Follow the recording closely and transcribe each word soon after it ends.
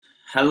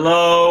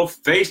Hello,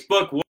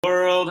 Facebook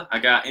world. I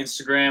got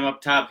Instagram up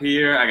top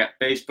here. I got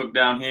Facebook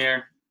down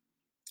here.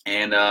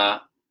 And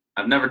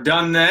I've never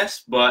done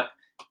this, but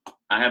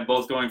I have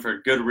both going for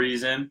a good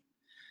reason.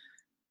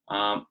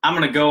 I'm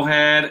going to go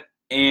ahead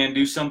and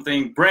do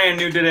something brand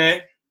new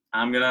today.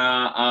 I'm going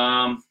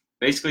to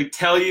basically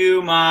tell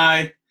you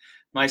my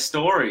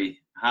story,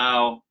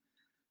 how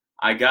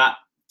I got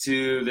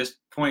to this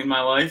point in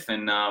my life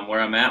and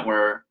where I'm at,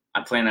 where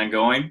I plan on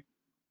going.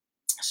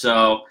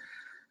 So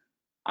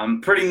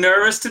I'm pretty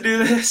nervous to do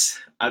this.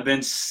 I've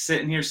been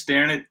sitting here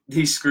staring at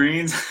these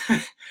screens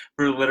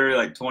for literally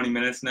like 20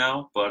 minutes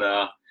now,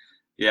 but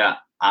yeah,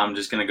 I'm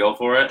just gonna go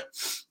for it.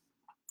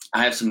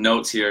 I have some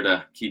notes here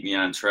to keep me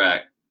on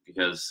track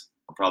because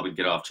I'll probably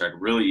get off track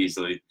really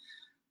easily.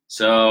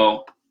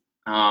 So,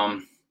 yeah,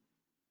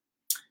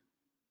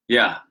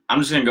 I'm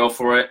just gonna go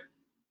for it.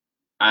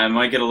 I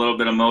might get a little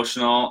bit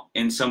emotional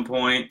in some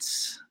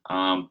points.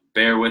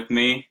 Bear with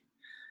me.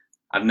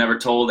 I've never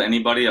told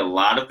anybody a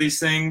lot of these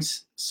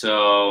things,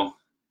 so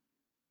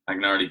I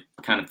can already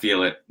kind of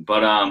feel it.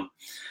 But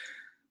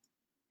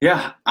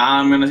yeah,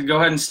 I'm going to go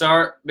ahead and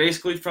start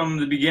basically from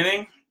the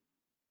beginning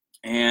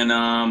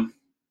and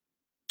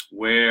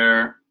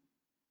where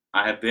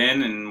I have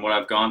been and what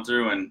I've gone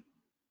through and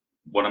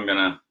what I'm going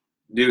to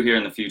do here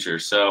in the future.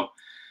 So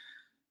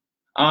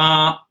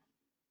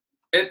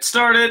it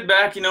started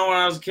back, when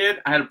I was a kid.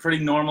 I had a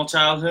pretty normal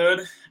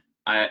childhood.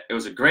 It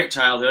was a great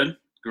childhood.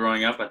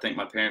 Growing up, I thank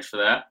my parents for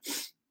that.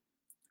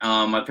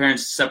 My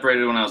parents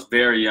separated when I was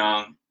very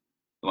young,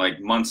 like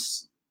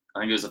months. I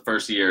think it was the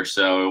first year,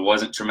 so it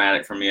wasn't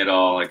traumatic for me at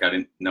all. Like I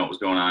didn't know what was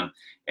going on.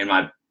 And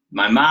my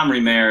mom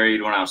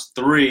remarried when I was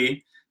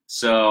 3,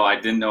 so I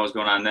didn't know what was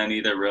going on then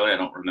either. Really, I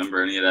don't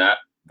remember any of that.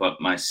 But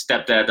my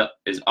stepdad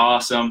is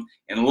awesome,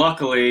 and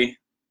luckily,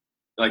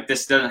 like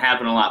this doesn't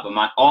happen a lot.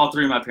 But all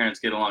 3 of my parents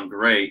get along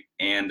great,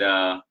 and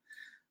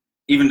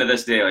even to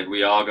this day, like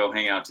we all go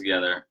hang out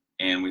together.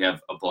 And we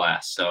have a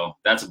blast, so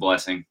that's a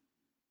blessing.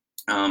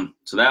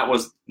 So that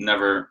was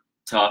never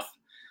tough.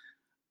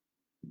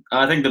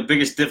 I think the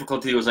biggest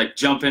difficulty was like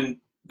jumping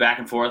back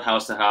and forth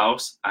house to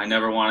house. I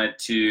never wanted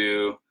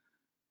to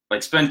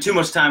like spend too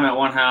much time at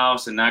one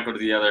house and not go to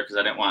the other because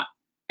I didn't want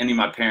any of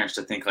my parents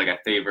to think like I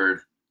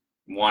favored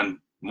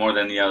one more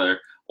than the other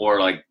or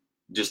like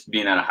just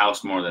being at a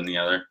house more than the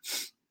other.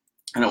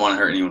 I don't want to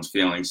hurt anyone's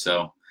feelings,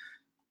 so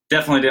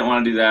definitely didn't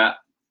want to do that.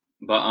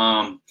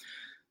 But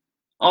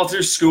all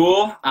through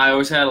school, I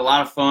always had a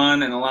lot of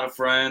fun and a lot of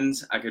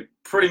friends. I could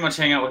pretty much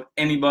hang out with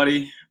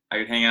anybody. I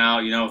could hang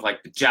out, with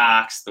like the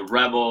jocks, the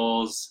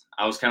rebels.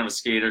 I was kind of a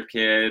skater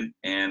kid,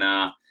 and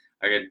I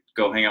could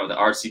go hang out with the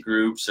artsy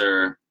groups,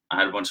 or I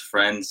had a bunch of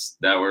friends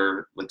that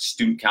were like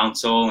student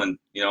council and,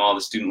 all the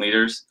student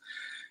leaders.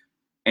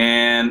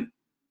 And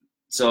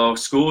so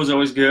school was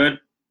always good.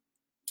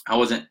 I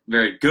wasn't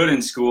very good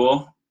in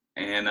school,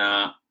 and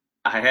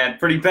I had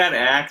pretty bad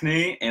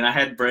acne, and I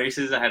had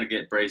braces. I had to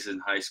get braces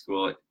in high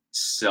school. It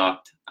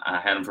sucked. I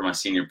had them for my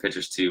senior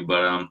pictures too,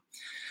 but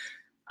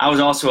I was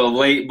also a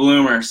late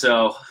bloomer,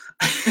 so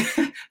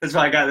that's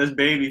why I got this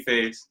baby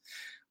face.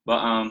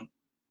 But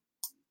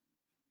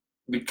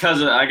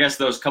because of, I guess,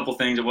 those couple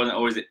things, it wasn't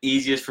always the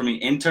easiest for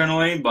me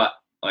internally, but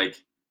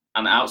like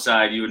on the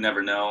outside, you would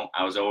never know.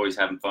 I was always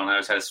having fun. I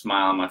always had a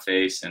smile on my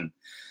face, and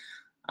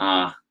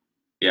yeah,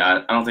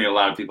 I don't think a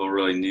lot of people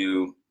really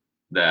knew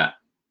that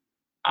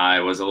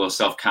I was a little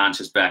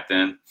self-conscious back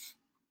then.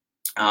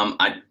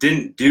 I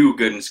didn't do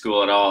good in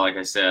school at all. Like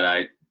I said,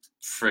 I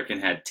freaking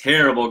had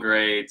terrible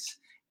grades,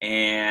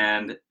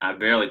 and I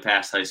barely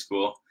passed high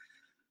school.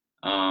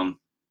 Yeah.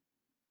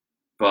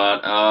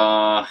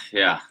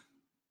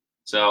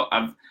 So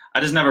I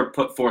just never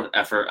put forth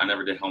effort. I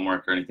never did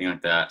homework or anything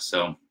like that.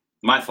 So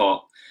my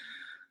fault.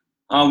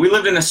 We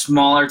lived in a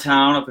smaller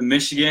town up in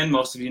Michigan.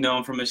 Most of you know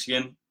I'm from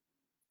Michigan.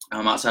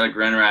 I'm outside of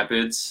Grand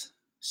Rapids.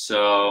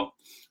 So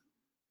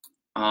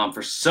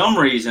for some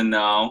reason,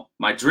 though,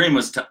 my dream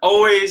was to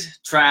always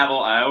travel.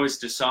 I always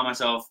just saw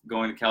myself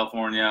going to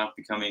California,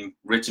 becoming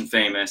rich and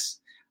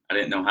famous. I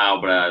didn't know how,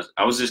 but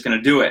I was just going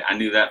to do it. I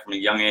knew that from a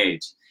young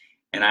age.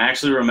 And I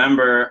actually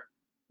remember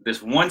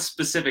this one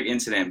specific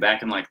incident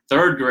back in like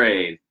 3rd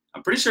grade.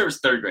 I'm pretty sure it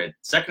was 3rd grade,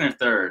 2nd or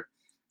 3rd.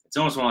 It's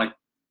almost one of like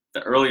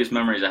the earliest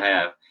memories I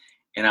have.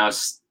 And I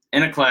was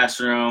in a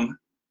classroom,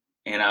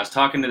 and I was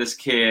talking to this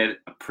kid.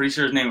 I'm pretty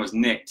sure his name was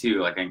Nick,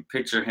 too. Like I can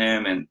picture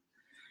him and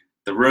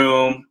the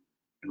room,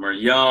 and we're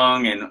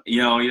young, and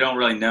you don't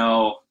really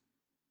know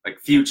like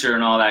future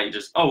and all that. You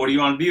just, what do you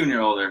want to be when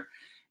you're older?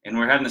 And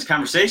we're having this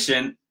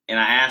conversation, and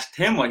I asked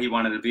him what he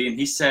wanted to be, and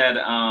he said,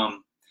 I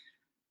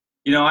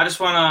just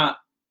want to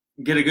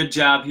get a good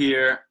job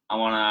here. I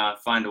want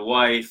to find a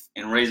wife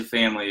and raise a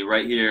family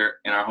right here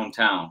in our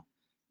hometown.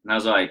 And I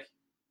was like,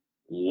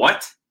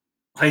 what?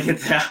 Like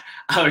that,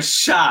 I was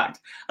shocked.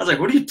 I was like,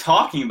 what are you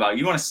talking about?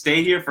 You want to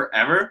stay here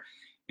forever?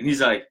 And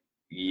he's like,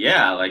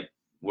 yeah, like,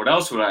 what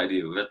else would I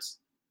do?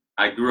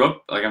 I'm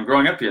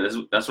growing up here.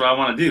 That's what I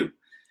want to do.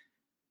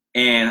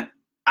 And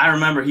I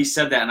remember he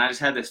said that, and I just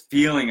had this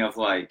feeling of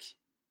like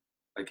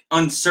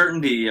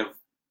uncertainty of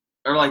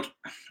or like,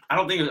 I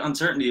don't think it was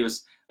uncertainty. It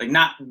was like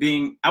not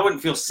being, I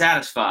wouldn't feel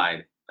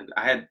satisfied. Like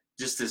I had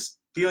just this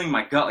feeling in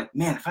my gut, like,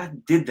 man, if I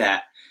did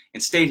that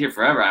and stayed here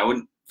forever, I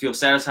wouldn't feel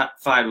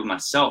satisfied with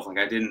myself.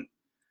 Like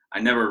I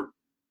never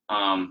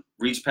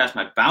reached past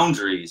my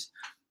boundaries.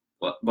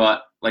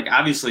 But like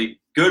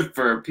obviously good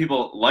for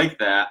people like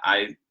that.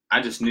 I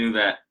just knew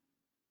that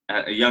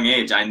at a young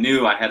age, I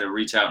knew I had to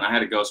reach out and I had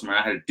to go somewhere.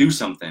 I had to do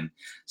something.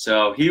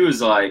 So he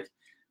was like,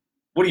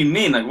 what do you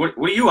mean? Like, what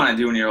do you want to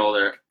do when you're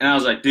older? And I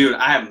was like, dude,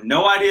 I have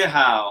no idea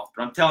how,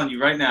 but I'm telling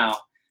you right now,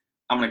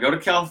 I'm going to go to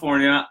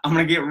California, I'm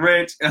going to get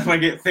rich, and I'm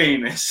going to get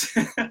famous.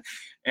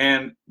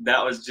 And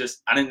that was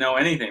just, I didn't know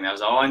anything. That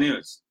was all I knew.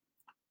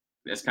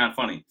 It's kind of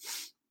funny.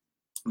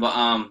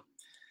 But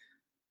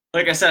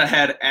like I said, I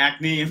had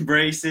acne and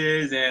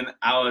braces, and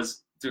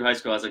through high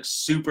school, I was like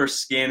super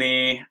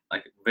skinny,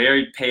 like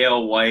very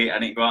pale white. I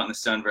didn't go out in the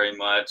sun very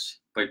much,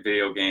 played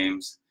video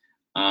games.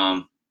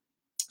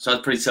 So I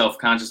was pretty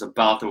self-conscious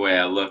about the way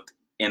I looked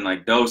in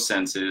like those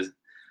senses.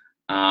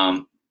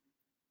 And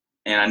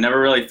I never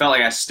really felt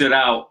like I stood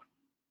out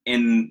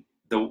in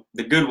the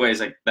good ways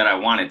like that I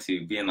wanted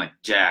to, being like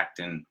jacked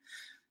and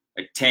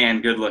like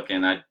tan, good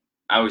looking. I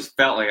always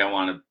felt like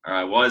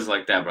I was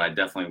like that, but I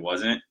definitely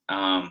wasn't.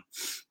 I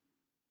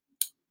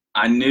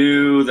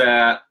knew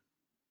that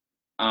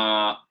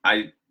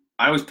I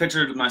always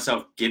pictured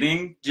myself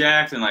getting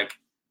jacked, and like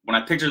when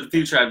I pictured the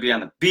future, I'd be on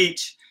the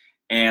beach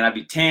and I'd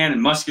be tan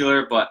and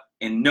muscular, but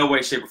in no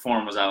way, shape, or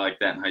form was I like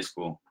that in high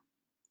school.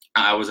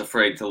 I was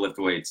afraid to lift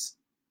weights.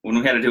 When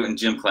we had to do it in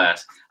gym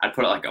class, I'd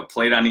put like a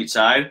plate on each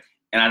side,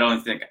 and I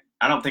don't think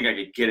I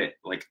could get it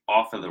like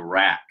off of the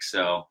rack.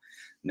 So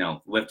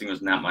no, lifting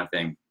was not my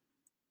thing.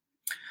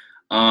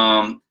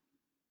 Where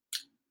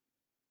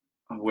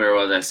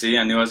was I? See,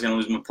 I knew I was gonna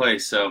lose my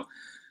place. So,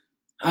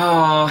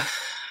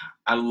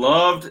 I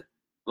loved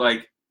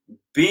like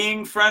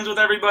being friends with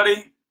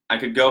everybody. I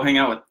could go hang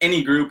out with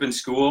any group in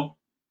school,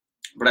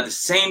 but at the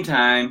same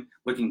time,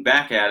 looking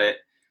back at it,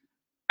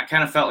 I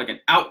kind of felt like an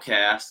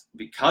outcast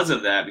because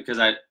of that, because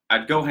I'd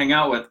go hang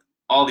out with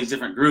all these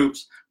different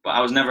groups, but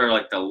I was never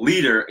like the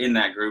leader in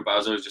that group. I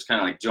was always just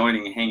kind of like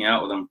joining and hanging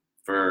out with them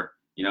for,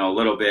 a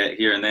little bit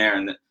here and there,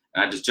 and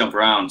I just jump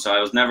around. So I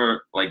was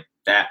never like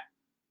that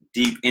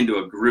deep into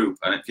a group.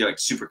 I didn't feel like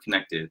super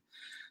connected.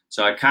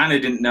 So I kind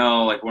of didn't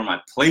know like where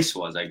my place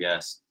was, I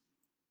guess.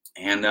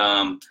 And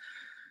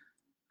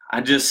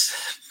I just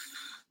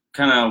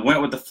kind of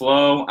went with the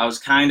flow. I was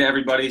kind to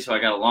everybody, so I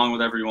got along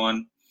with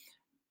everyone.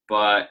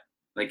 But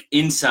like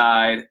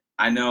inside,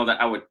 I know that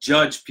I would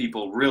judge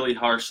people really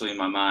harshly in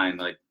my mind,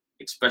 like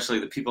especially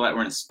the people that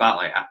were in the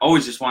spotlight. I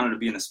always just wanted to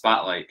be in the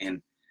spotlight,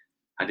 and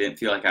I didn't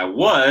feel like I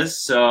was,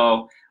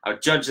 so I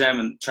would judge them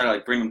and try to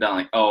like bring them down,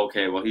 like, oh,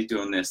 okay, well, he's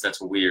doing this, that's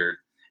weird.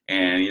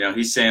 And,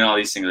 he's saying all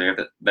these things, like,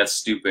 that's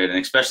stupid. And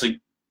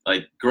especially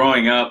like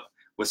growing up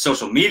with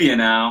social media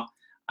now,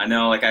 I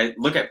know like I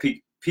look at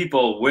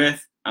people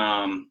with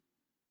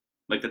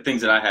like the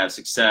things that I have,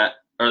 success,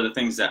 or the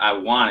things that I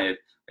wanted,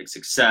 like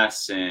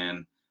success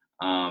and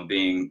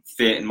being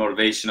fit and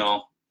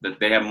motivational, that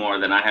they have more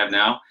than I have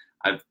now.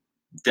 I've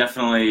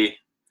definitely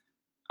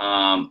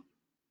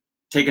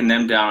taken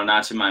them down a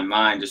notch in my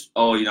mind. Just,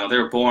 they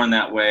were born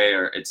that way,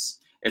 or it's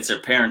their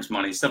parents'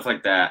 money, stuff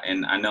like that.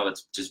 And I know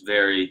that's just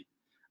very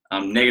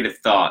negative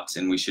thoughts,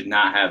 and we should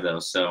not have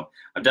those. So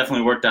I've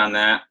definitely worked on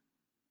that.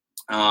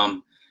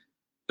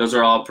 Those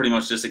are all pretty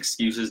much just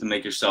excuses to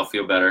make yourself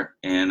feel better.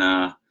 And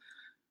I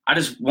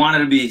just wanted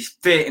to be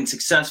fit and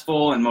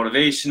successful and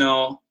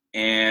motivational,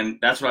 and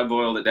that's what I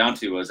boiled it down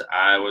to. Was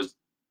I was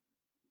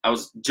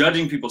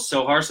judging people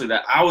so harshly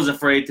that I was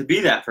afraid to be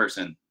that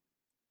person.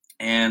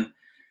 And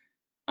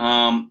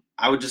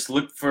I would just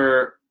look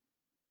for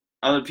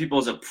other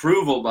people's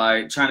approval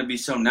by trying to be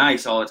so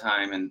nice all the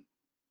time. And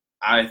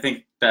I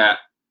think that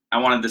I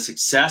wanted the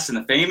success and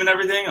the fame and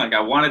everything. Like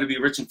I wanted to be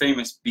rich and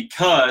famous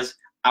because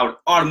I would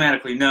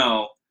automatically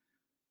know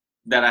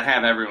that I'd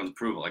have everyone's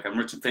approval. Like I'm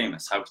rich and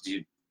famous. How could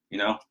you,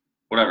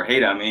 whatever,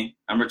 hate on me?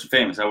 I'm rich and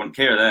famous. I wouldn't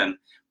care then.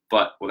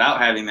 But without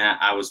having that,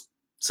 I was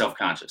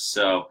self-conscious.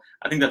 So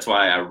I think that's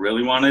why I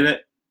really wanted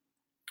it.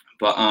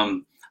 But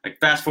like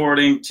fast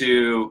forwarding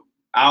to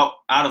out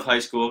of high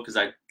school, because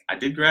I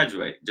did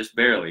graduate, just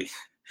barely.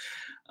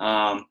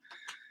 So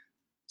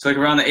like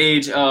around the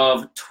age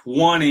of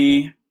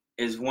 20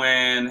 is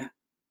when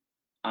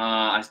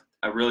I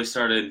really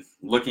started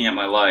looking at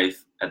my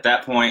life. At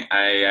that point,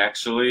 I'd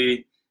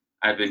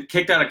been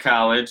kicked out of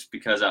college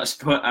because I was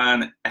put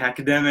on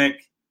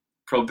academic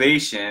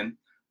probation,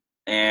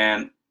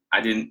 and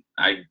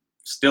I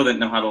still didn't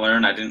know how to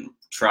learn. I didn't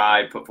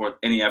put forth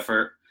any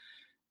effort.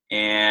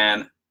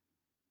 And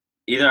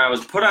either I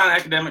was put on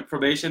academic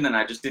probation and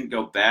I just didn't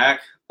go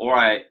back, or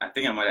I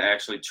think I might have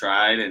actually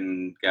tried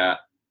and got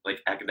like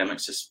academic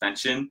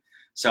suspension.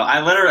 So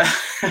I literally,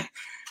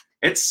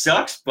 it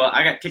sucks, but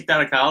I got kicked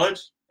out of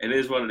college. It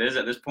is what it is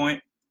at this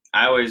point.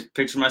 I always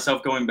pictured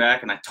myself going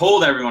back, and I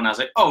told everyone, I was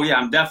like, oh yeah,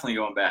 I'm definitely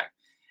going back.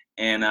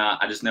 And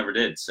I just never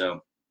did.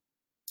 So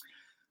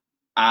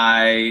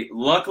I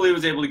luckily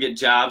was able to get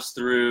jobs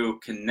through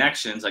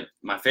connections. Like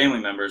my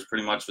family members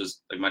pretty much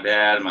was like my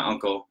dad and my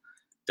uncle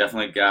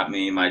definitely got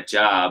me my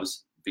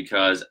jobs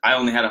because I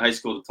only had a high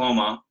school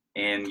diploma,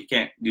 and you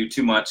can't do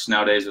too much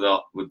nowadays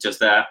with just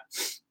that.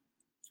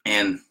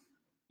 And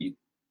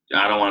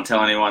I don't want to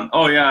tell anyone,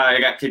 oh yeah,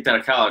 I got kicked out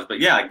of college, but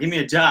yeah, give me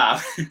a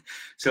job.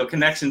 So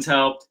connections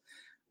helped.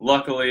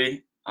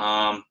 Luckily,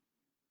 I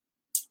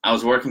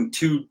was working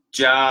 2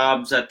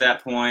 jobs at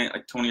that point,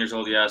 like 20 years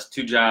old, yes,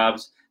 2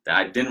 jobs that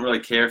I didn't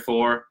really care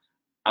for.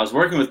 I was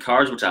working with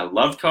cars, which I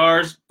loved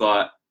cars,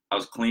 but I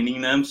was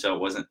cleaning them, so it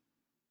wasn't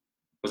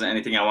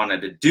anything I wanted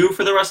to do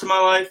for the rest of my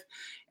life.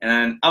 And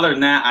then other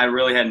than that, I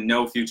really had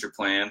no future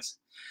plans.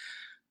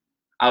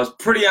 I was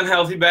pretty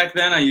unhealthy back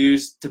then. I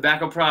used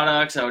tobacco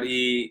products. I would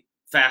eat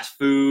fast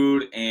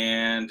food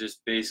and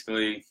just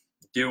basically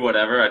do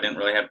whatever. I didn't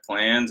really have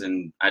plans,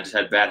 and I just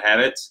had bad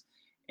habits.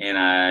 And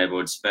I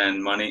would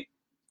spend money.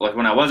 Like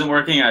when I wasn't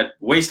working, I'd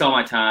waste all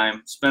my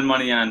time, spend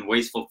money on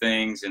wasteful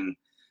things, and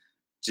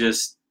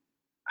just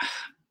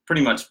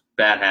pretty much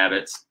bad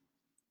habits.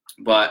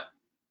 But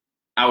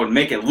I would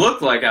make it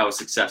look like I was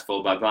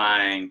successful by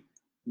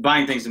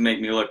buying things to make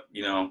me look,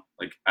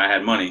 like I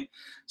had money.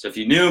 So if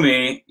you knew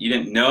me, you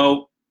didn't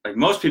know, like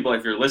most people,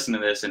 if you're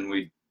listening to this and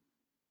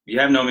you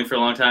have known me for a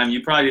long time,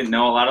 you probably didn't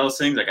know a lot of those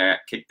things. Like I got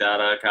kicked out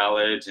of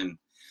college, and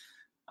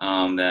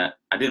that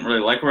I didn't really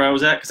like where I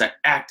was at because I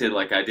acted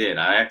like I did.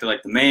 I acted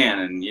like the man,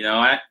 and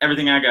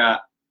everything I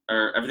got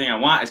or everything I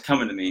want is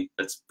coming to me.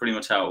 That's pretty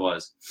much how it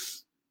was.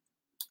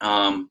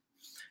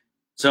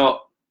 So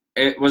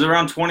it was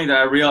around 20 that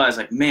I realized,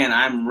 like, man,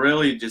 I'm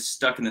really just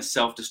stuck in this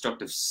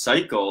self-destructive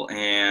cycle,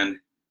 and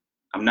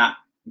I'm not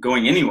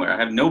going anywhere. I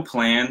have no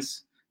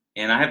plans,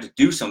 and I have to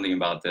do something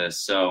about this.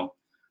 So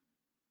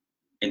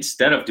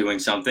instead of doing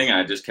something,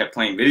 I just kept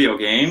playing video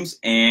games,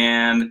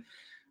 and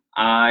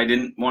I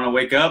didn't want to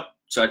wake up,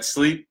 so I'd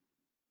sleep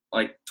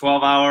like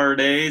 12-hour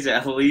days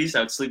at least.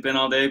 I would sleep in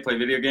all day, play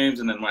video games,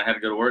 and then when I had to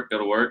go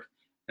to work.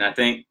 And I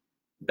think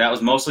that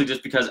was mostly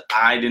just because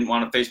I didn't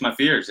want to face my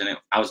fears. And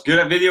I was good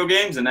at video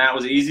games, and that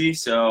was easy,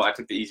 so I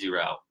took the easy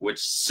route, which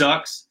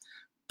sucks,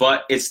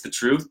 but it's the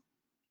truth.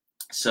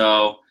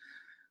 So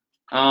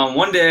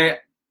one day,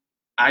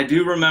 I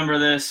do remember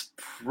this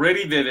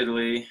pretty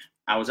vividly.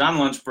 I was on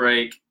lunch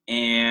break,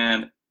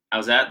 and I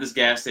was at this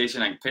gas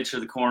station. I can picture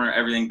the corner,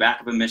 everything back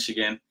up in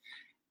Michigan.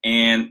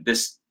 And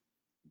this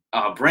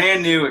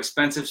brand new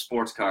expensive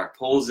sports car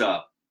pulls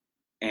up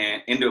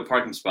and into a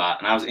parking spot.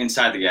 And I was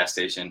inside the gas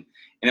station.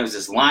 And it was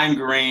this lime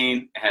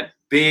green. It had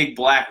big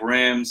black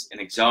rims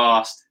and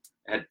exhaust.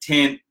 It had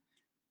tint.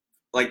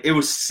 Like, it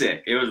was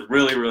sick. It was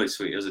really, really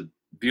sweet. It was a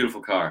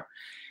beautiful car.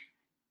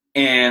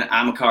 And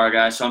I'm a car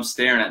guy, so I'm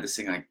staring at this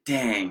thing like,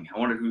 dang, I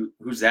wonder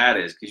whose that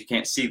is, because you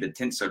can't see, the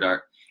tint's so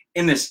dark.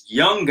 And this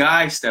young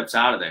guy steps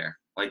out of there,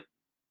 like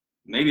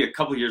maybe a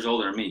couple years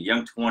older than me,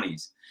 young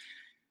 20s.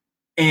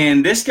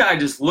 And this guy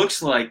just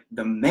looks like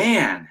the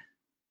man.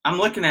 I'm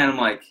looking at him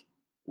like,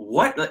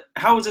 what?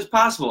 How is this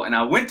possible? And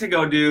I went to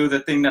go do the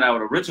thing that I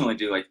would originally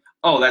do, like,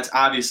 oh, that's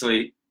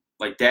obviously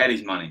like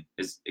daddy's money,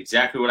 is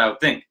exactly what I would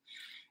think.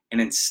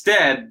 And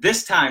instead,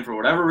 this time, for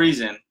whatever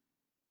reason,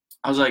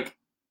 I was like,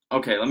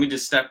 okay, let me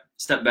just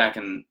step back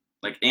and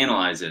like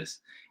analyze this.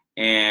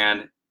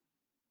 And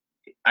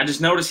I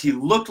just noticed he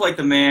looked like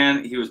the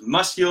man. He was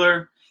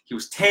muscular, he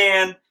was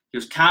tan, he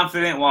was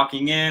confident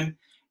walking in,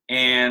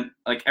 and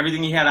like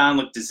everything he had on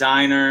looked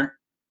designer.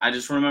 I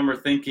just remember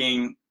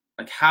thinking,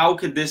 like, how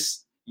could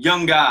this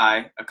young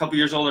guy, a couple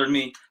years older than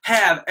me,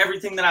 have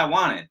everything that I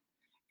wanted?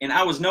 And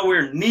I was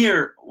nowhere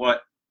near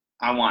what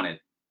I wanted.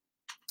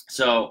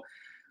 So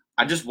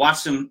I just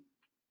watched him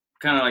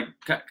kind of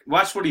like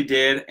watch what he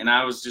did, and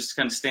I was just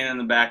kind of standing in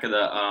the back of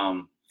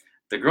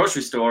the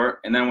grocery store.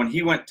 And then when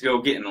he went to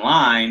go get in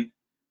line,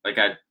 like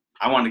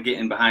I wanted to get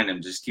in behind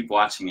him, just keep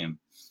watching him.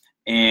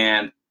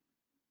 And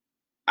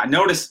I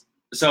noticed,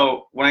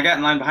 so when I got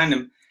in line behind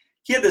him,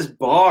 he had this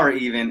bar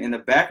even in the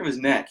back of his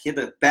neck. He had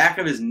the back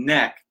of his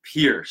neck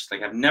pierced.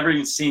 Like, I've never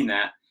even seen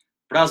that.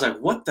 But I was like,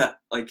 what the,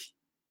 like,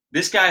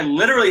 this guy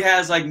literally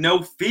has like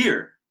no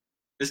fear.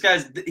 This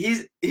guy's,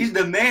 he's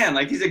the man.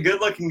 Like, he's a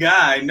good looking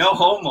guy, no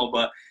homo,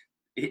 but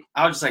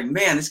I was just like,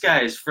 man, this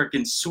guy is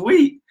freaking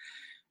sweet.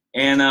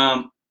 And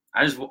I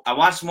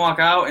watched him walk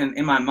out, and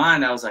in my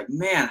mind, I was like,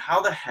 man,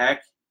 how the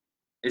heck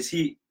is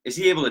he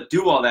able to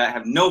do all that,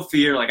 have no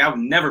fear? Like, I would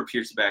never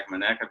pierce the back of my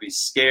neck. I'd be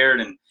scared,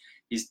 and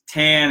he's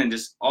tan and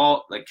just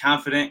all like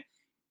confident.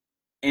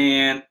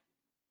 And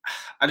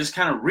I just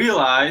kind of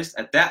realized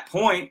at that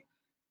point,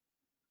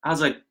 I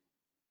was like,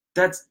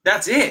 that's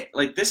it.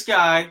 Like, this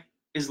guy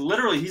is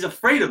literally, he's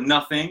afraid of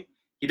nothing.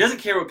 He doesn't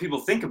care what people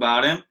think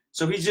about him.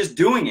 So he's just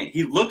doing it.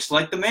 He looks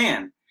like the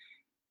man.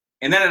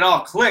 And then it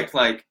all clicked.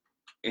 Like,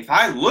 if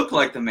I look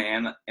like the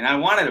man and I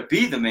wanted to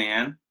be the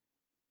man,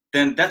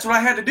 then that's what I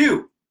had to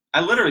do.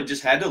 I literally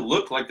just had to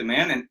look like the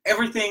man, and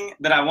everything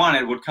that I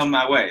wanted would come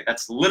my way.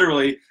 That's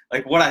literally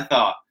like what I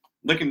thought.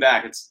 Looking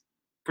back, it's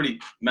pretty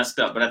messed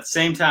up. But at the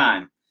same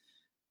time,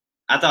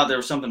 I thought there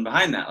was something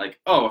behind that. Like,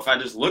 oh, if I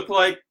just look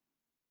like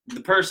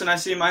the person I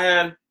see in my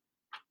head,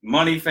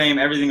 money, fame,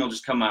 everything will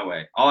just come my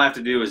way. All I have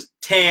to do is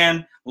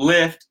tan,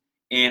 lift,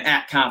 and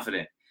act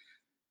confident.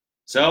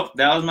 So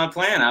that was my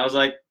plan. I was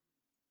like,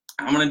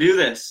 I'm going to do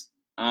this.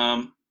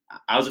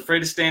 I was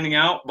afraid of standing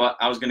out, but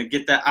I was going to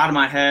get that out of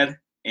my head,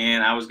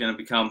 and I was going to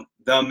become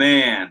the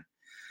man.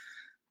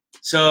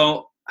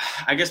 So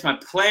I guess my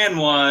plan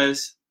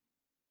was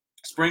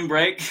spring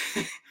break.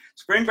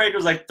 Spring break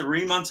was like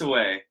 3 months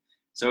away.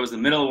 So it was the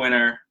middle of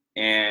winter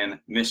in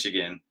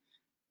Michigan.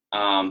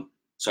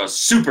 So I was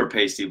super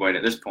pasty white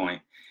at this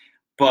point.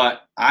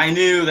 But I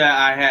knew that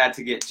I had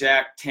to get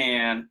jacked,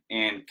 tan,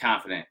 and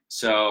confident.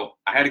 So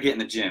I had to get in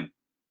the gym.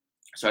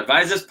 So I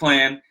advised this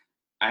plan.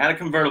 I had a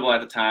convertible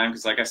at the time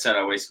because, like I said,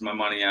 I wasted my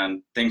money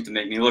on things to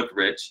make me look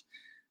rich.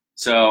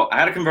 So I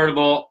had a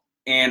convertible,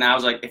 and I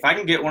was like, if I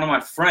can get one of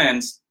my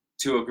friends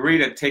to agree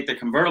to take the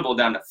convertible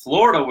down to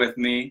Florida with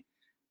me,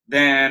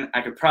 then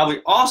I could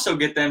probably also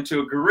get them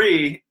to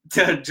agree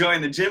to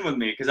join the gym with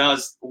me because I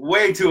was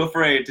way too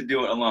afraid to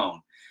do it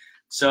alone.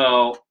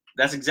 So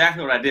that's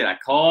exactly what I did. I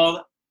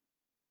called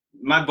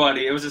my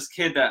buddy. It was this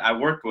kid that I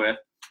worked with.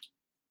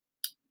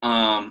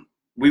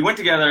 We went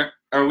together,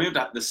 or we went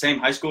to the same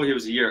high school. He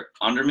was a year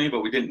under me,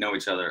 but we didn't know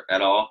each other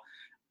at all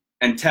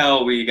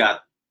until we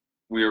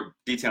were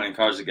detailing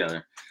cars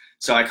together.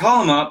 So I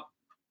call him up,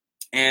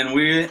 and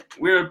we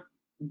were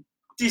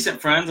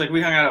decent friends. Like,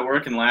 we hung out at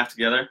work and laughed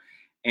together.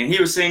 And he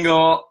was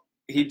single.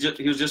 He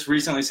was just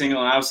recently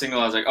single, and I was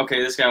single. I was like,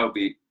 okay, this guy would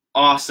be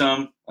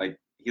awesome. Like,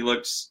 he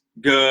looks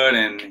good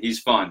and he's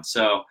fun.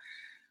 So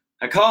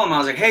I call him. I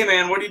was like, hey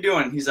man, what are you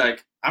doing? He's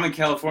like, I'm in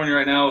California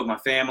right now with my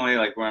family.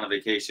 Like, we're on a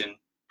vacation.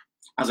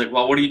 I was like,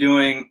 well, what are you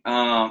doing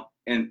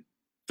in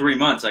 3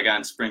 months? I got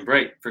on spring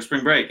break.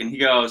 And he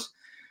goes,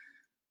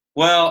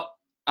 well,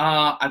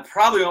 I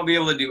probably won't be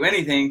able to do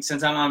anything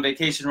since I'm on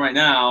vacation right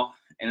now,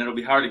 and it'll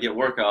be hard to get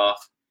work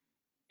off.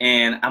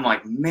 And I'm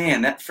like,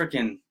 man, that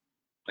freaking,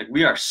 like,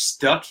 we are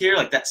stuck here.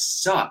 Like, that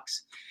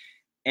sucks.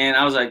 And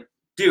I was like,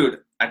 dude,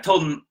 I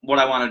told him what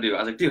I want to do. I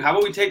was like, dude, how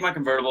about we take my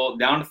convertible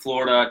down to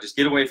Florida, just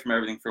get away from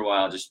everything for a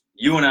while, just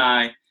you and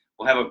I,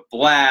 we'll have a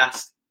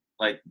blast.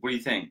 Like, what do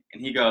you think?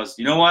 And he goes,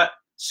 you know what?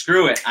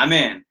 Screw it, I'm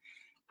in.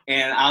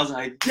 And I was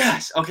like,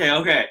 yes,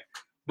 okay.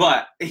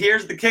 But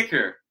here's the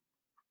kicker.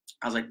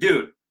 I was like,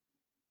 dude,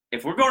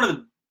 if we're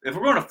going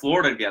to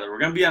Florida together, we're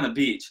going to be on the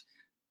beach.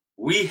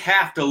 We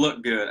have to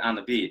look good on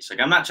the beach. Like,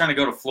 I'm not trying to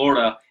go to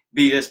Florida,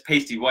 be this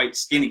pasty white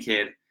skinny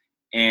kid,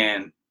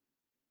 and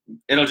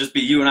it'll just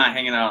be you and I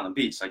hanging out on the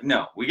beach. Like,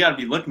 no, we got to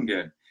be looking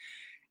good.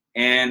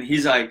 And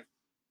he's like,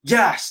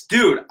 yes,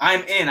 dude,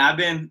 I'm in. I've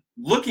been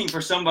looking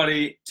for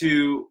somebody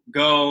to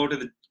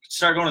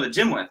start going to the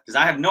gym with because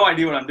I have no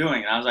idea what I'm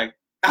doing. And I was like,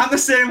 I'm the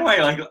same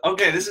way. Like,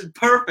 okay, this is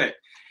perfect.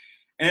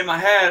 And in my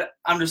head,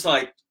 I'm just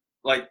like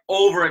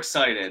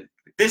overexcited.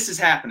 This is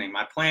happening.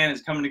 My plan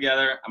is coming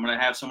together. I'm going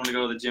to have someone to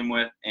go to the gym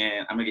with,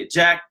 and I'm going to get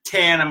jacked,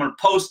 tan. I'm going to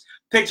post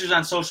pictures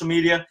on social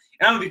media,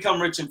 and I'm going to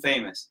become rich and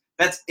famous.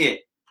 That's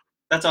it.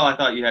 That's all I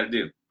thought you had to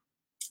do.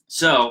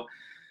 So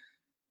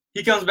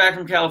he comes back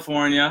from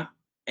California,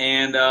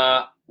 and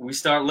we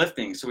start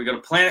lifting. So we go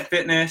to Planet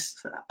Fitness.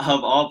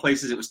 Of all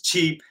places, it was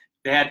cheap.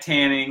 They had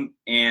tanning,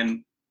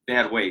 and they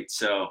had weights.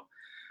 So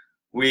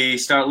we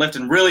start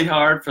lifting really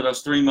hard for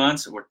those 3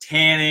 months. We're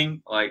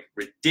tanning like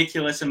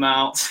ridiculous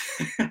amounts.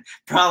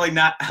 Probably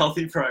not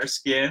healthy for our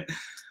skin.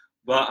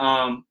 But,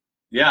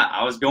 yeah,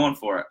 I was going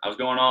for it. I was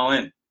going all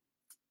in.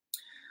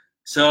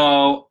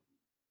 So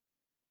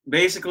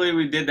basically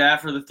we did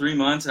that for the 3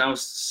 months. And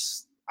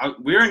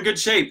we were in good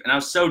shape. And I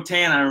was so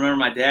tan. I remember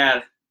my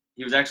dad,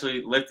 he was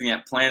actually lifting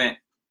at Planet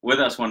with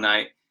us one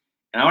night.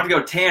 And I wanted to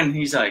go tan. And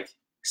he's like,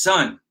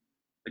 son,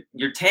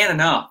 you're tan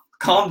enough.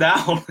 Calm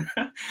down.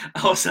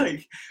 I was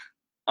like,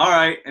 all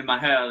right. In my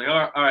head, I was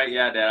like, all right,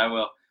 yeah, Dad, I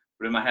will.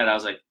 But in my head, I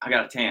was like, I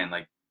got a tan.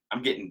 Like,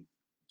 I'm getting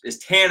as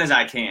tan as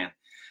I can.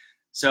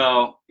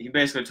 So he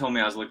basically told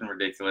me I was looking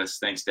ridiculous.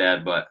 Thanks,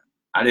 Dad, but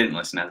I didn't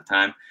listen at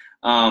the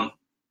time.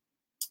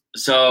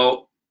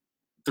 So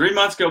 3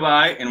 months go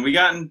by, and we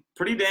got in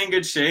pretty dang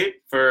good shape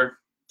for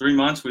 3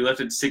 months. We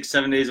lifted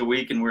 6-7 days a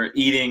week, and we were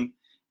eating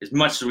as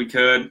much as we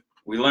could.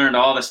 We learned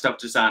all this stuff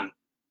just on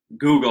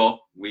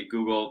Google. We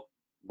Google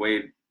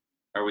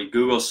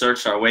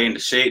searched our way into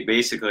shape,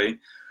 basically.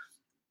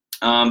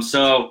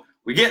 So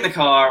we get in the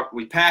car,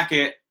 we pack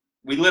it.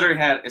 We literally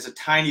it's a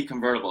tiny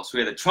convertible. So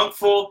we had a trunk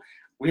full.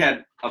 We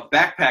had a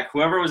backpack.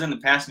 Whoever was in the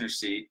passenger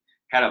seat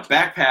had a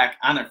backpack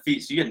on their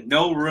feet. So you had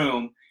no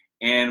room.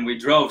 And we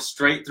drove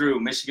straight through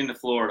Michigan to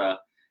Florida,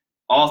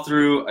 all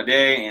through a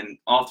day and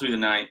all through the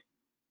night.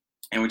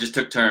 And we just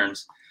took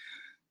turns.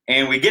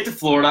 And we get to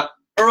Florida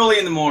early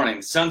in the morning.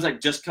 The sun's like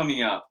just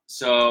coming up.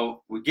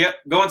 So we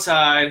go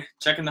inside,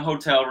 check in the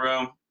hotel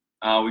room.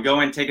 We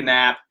go in, take a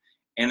nap,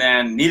 and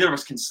then neither of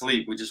us can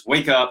sleep. We just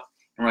wake up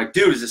and we're like,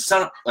 dude, is the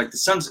sun, like the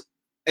sun's,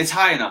 it's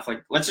high enough.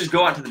 Like, let's just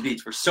go out to the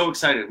beach. We're so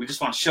excited. We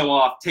just want to show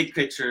off, take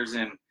pictures,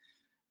 and,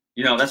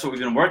 that's what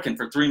we've been working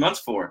for 3 months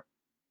for.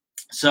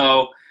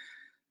 So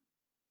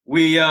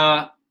we get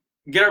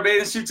our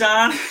bathing suits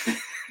on,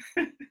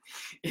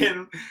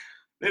 and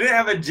they didn't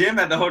have a gym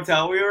at the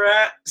hotel we were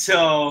at,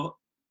 so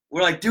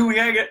we're like, dude, we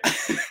gotta get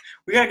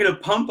we gotta get a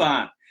pump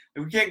on.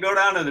 We can't go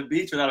down to the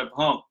beach without a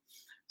pump.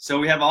 So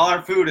we have all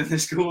our food in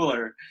this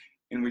cooler,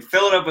 and we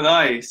fill it up with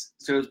ice.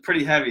 So it was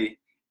pretty heavy,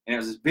 and it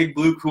was this big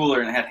blue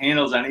cooler, and it had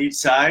handles on each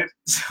side.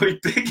 So we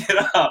pick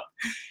it up,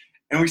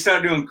 and we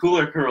started doing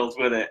cooler curls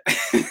with it.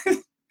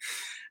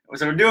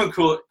 So we're doing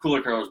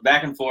cooler curls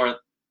back and forth,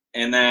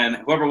 and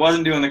then whoever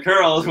wasn't doing the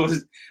curls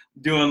was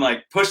doing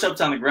like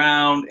push-ups on the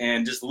ground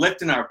and just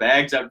lifting our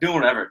bags up, doing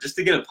whatever, just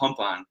to get a pump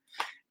on.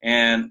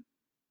 And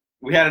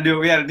we had to do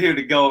what we had to do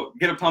to go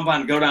get a pump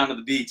on and go down to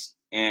the beach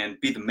and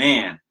be the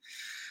man.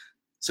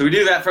 So we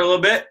do that for a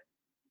little bit,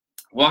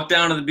 walk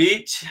down to the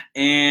beach,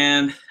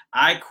 and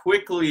I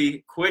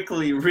quickly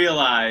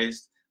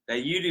realized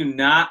that you do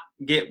not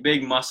get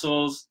big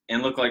muscles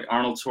and look like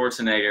Arnold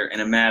Schwarzenegger in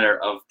a matter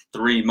of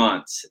 3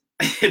 months.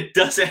 It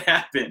doesn't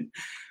happen.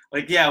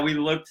 Like, yeah, we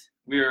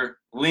were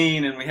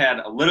lean and we had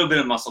a little bit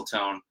of muscle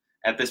tone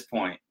at this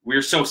point. We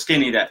were so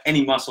skinny that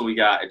any muscle we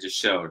got, it just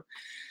showed.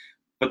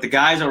 But the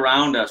guys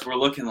around us were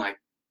looking like,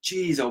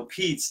 geez, oh,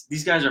 Pete's,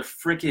 these guys are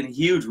freaking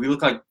huge. We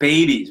look like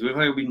babies. We look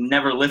like we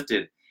never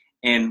lifted.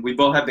 And we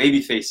both have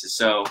baby faces.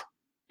 So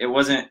it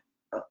wasn't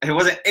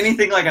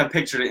anything like I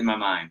pictured it in my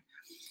mind.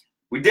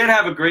 We did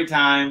have a great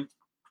time.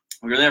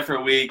 We were there for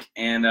a week,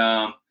 and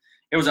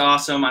it was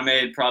awesome. I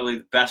made probably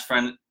the best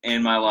friend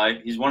in my life.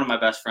 He's one of my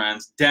best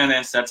friends.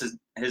 Dennis, that's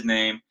his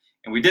name.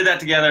 And we did that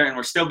together, and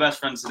we're still best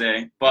friends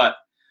today. But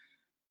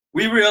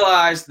we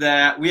realized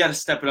that we had to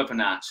step it up a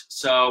notch.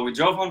 So we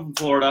drove home from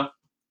Florida,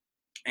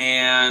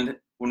 and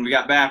when we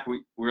got back,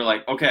 we were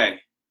like, okay,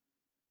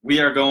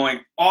 we are going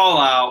all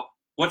out.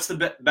 What's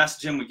the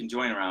best gym we can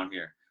join around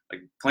here?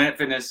 Like, Planet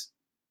Fitness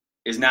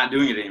is not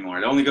doing it anymore.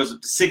 It only goes up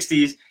to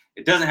 60s.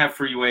 It doesn't have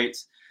free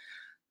weights.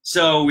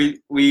 So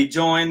we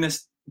joined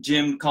this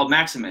gym called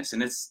Maximus,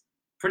 and it's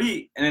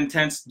pretty an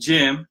intense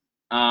gym.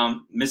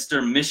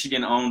 Mr.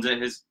 Michigan owns it.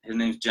 His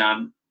name's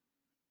John.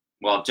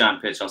 Well, John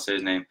Pitch, I'll say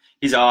his name.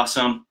 He's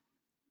awesome.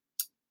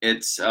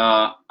 It's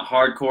a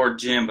hardcore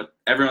gym, but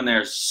everyone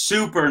there is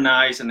super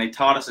nice, and they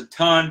taught us a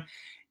ton,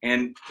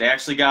 and they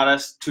actually got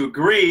us to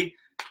agree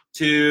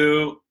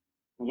to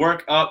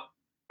work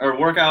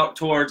out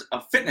towards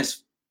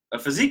a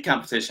physique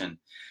competition.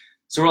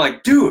 So we're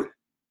like, dude,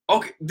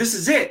 okay, this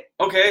is it.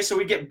 Okay, so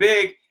we get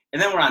big,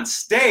 and then we're on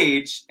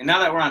stage, and now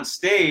that we're on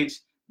stage,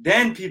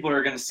 then people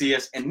are going to see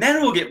us, and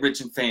then we'll get rich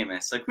and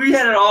famous. Like, we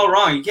had it all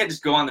wrong. You can't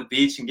just go on the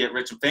beach and get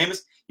rich and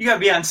famous. You got to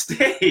be on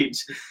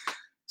stage.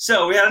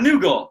 So we had a new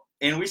goal,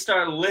 and we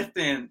started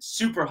lifting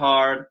super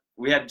hard.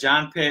 We had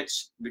John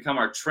Pitch become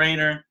our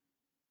trainer,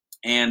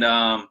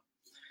 and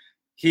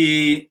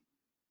he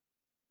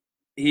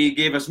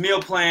gave us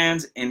meal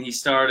plans, and he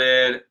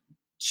started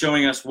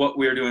showing us what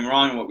we were doing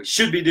wrong and what we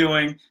should be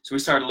doing. So we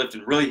started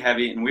lifting really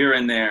heavy, and we were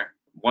in there,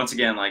 once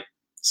again, like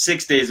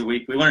 6 days a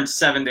week. We learned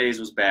 7 days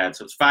was bad,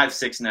 so it's 5,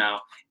 6 now,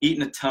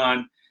 eating a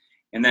ton.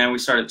 And then we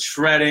started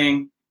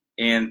shredding,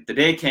 and the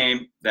day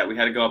came that we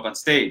had to go up on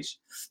stage.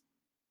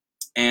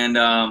 And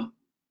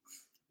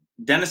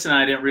Dennis and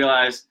I didn't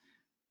realize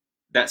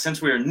that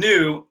since we were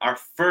new, our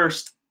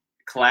first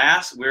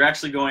class, we were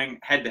actually going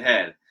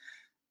head-to-head.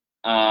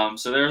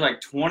 So there was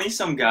like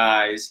 20-some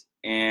guys,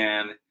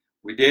 and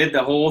we did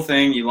the whole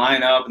thing. You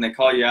line up, and they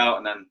call you out,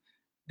 and then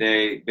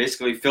they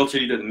basically filter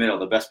you to the middle,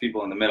 the best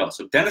people in the middle.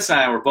 So Dennis and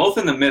I were both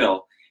in the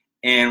middle,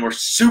 and we're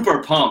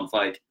super pumped.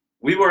 Like,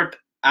 we worked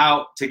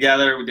out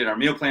together. We did our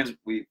meal plans.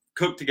 We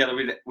cooked together.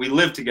 We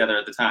lived together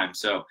at the time.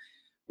 So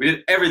we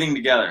did everything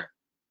together.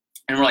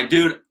 And we're like,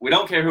 dude, we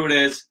don't care who it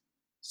is.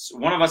 So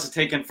one of us is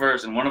taking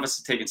first, and one of us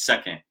is taking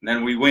second, and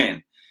then we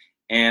win.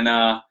 And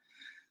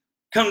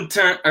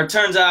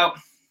turns out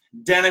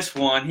Dennis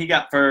won. He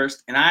got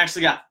first, and I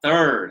actually got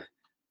third.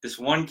 This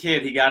one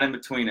kid, he got in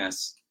between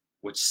us,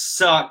 which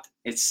sucked.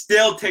 It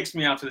still ticks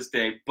me out to this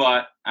day,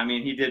 but, I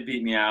mean, he did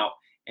beat me out,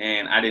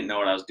 and I didn't know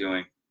what I was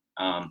doing.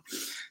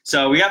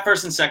 So we got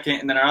first and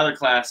second, and then our other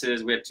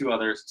classes, we had 2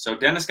 others. So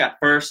Dennis got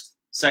first,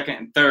 second,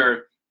 and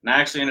third, and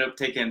I actually ended up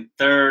taking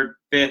 3rd,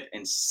 5th,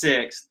 and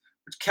 6th,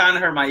 which kind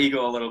of hurt my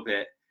ego a little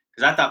bit,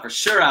 because I thought for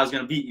sure I was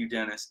going to beat you,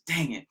 Dennis.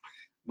 Dang it.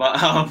 But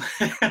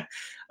I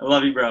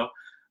love you, bro.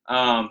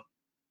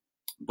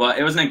 But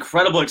it was an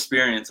incredible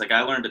experience. Like,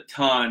 I learned a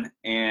ton,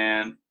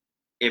 and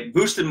it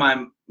boosted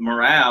my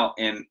morale,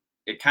 and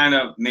it kind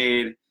of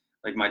made,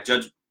 like, my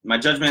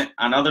judgment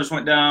on others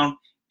went down,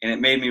 and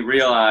it made me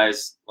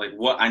realize, like,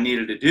 what I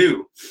needed to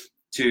do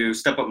to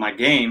step up my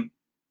game.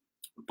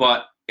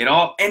 But it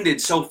all ended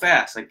so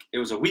fast. Like, it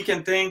was a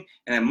weekend thing,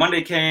 and then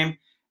Monday came,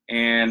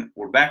 and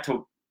we're back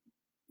to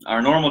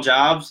our normal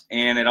jobs,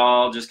 and it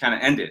all just kind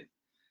of ended.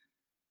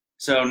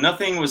 So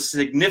nothing was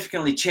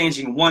significantly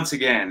changing once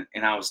again,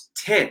 and I was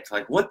ticked.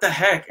 Like, what the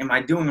heck am I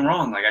doing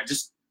wrong? Like,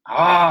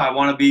 I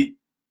want to be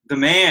the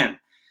man.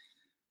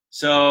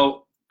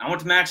 So I went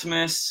to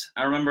Maximus.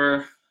 I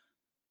remember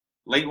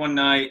late one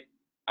night,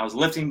 I was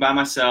lifting by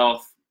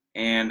myself,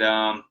 and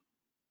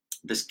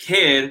this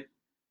kid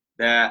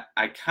that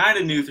I kind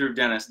of knew through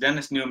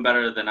Dennis knew him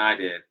better than I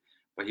did,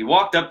 but he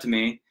walked up to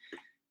me,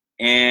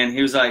 And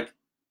he was like,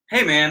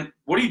 hey, man,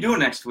 what are you doing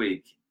next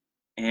week?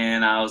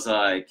 And I was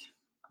like,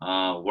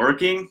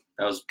 working.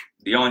 That was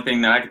the only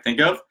thing that I could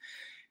think of.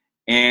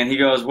 And he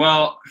goes,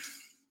 well,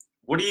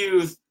 what do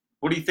you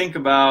think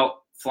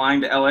about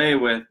flying to LA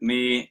with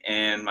me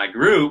and my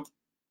group?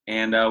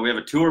 And we have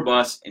a tour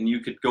bus, and you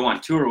could go on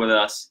tour with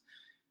us.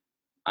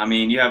 I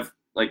mean, you have,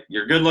 like,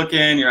 you're good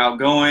looking, you're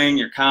outgoing,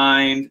 you're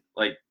kind.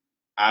 Like,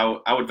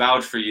 I would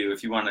vouch for you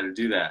if you wanted to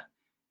do that.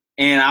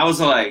 And I was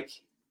like,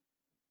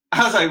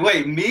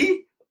 wait,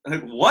 me?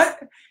 Like, what?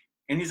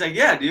 And he's like,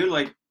 yeah, dude,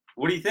 like,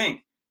 what do you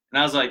think? And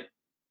I was like,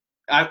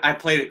 I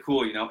played it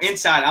cool, you know.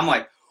 Inside, I'm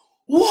like,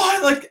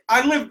 what? Like,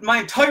 I lived my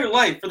entire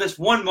life for this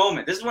one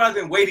moment. This is what I've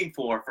been waiting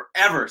for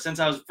forever, since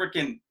I was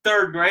freaking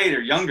 3rd grade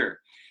or younger.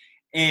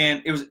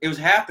 And it was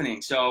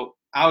happening. So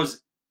I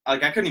was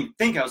like, I couldn't even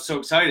think. I was so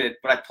excited,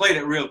 but I played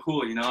it real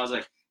cool, you know. I was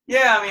like,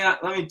 yeah, I mean,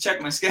 let me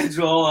check my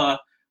schedule.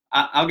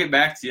 I'll get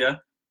back to you.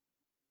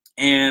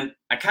 And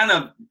I kind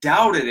of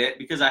doubted it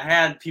because I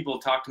had people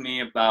talk to me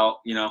about,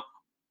 you know,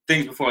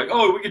 things before, like,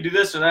 oh, we could do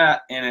this or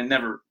that, and it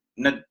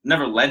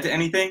never led to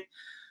anything.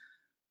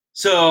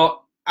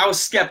 So I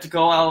was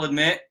skeptical, I'll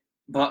admit.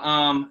 But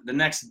the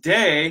next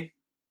day,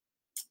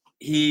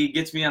 he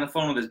gets me on the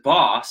phone with his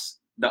boss,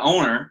 the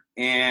owner,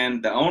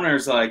 and the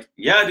owner's like,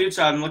 yeah, dude,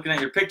 so I'm looking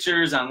at your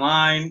pictures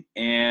online,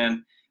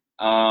 and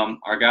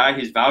our guy,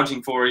 he's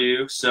vouching for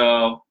you.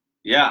 So,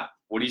 yeah,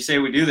 what do you say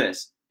we do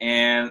this?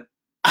 And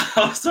I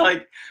was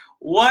like,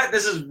 what?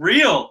 This is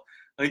real.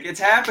 Like, it's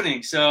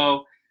happening.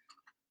 So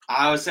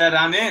I said,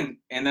 I'm in.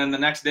 And then the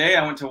next day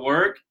I went to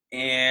work,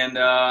 and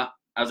I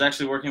was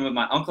actually working with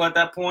my uncle at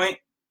that point.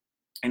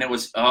 And it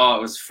was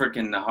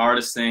freaking the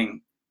hardest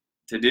thing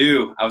to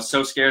do. I was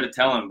so scared to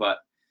tell him, but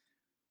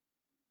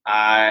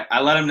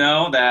I let him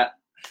know that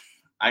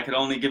I could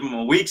only give him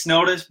a week's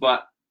notice,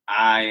 but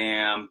I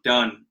am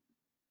done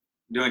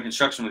doing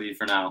construction with you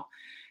for now.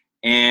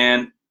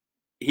 And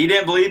he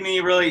didn't believe me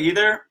really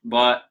either,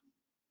 but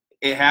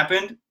it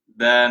happened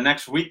the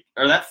next week,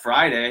 or that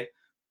Friday.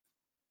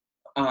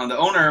 The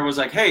owner was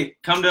like, hey,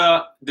 come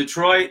to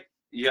Detroit.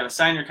 You got to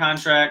sign your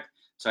contract.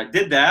 So I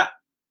did that.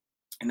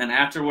 And then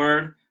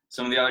afterward,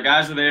 some of the other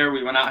guys were there.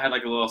 We went out and had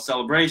like a little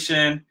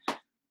celebration,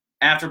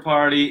 after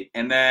party.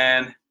 And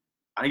then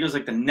I think it was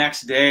like the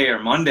next day or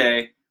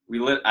Monday,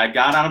 I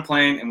got on a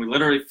plane and we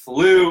literally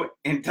flew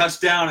and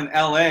touched down in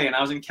LA. And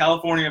I was in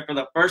California for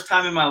the first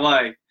time in my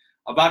life,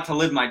 about to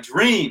live my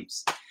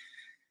dreams.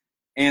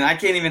 And I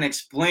can't even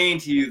explain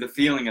to you the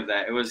feeling of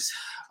that. It was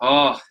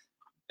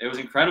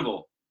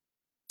incredible.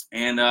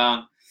 And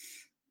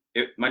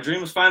my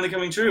dream was finally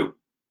coming true.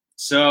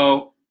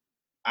 So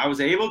I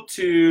was able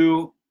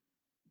to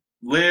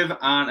live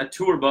on a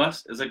tour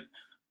bus. It was like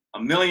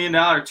 $1 million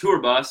tour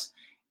bus.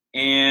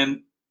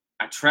 And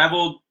I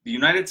traveled the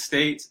United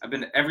States. I've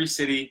been to every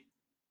city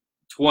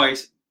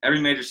twice,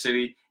 every major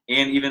city,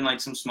 and even like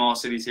some small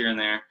cities here and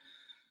there.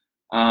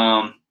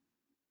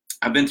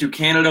 I've been to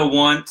Canada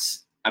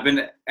once. I've been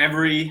to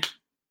every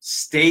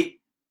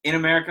state in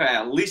America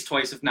at least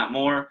twice, if not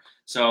more.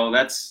 So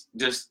that's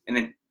just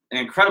an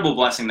incredible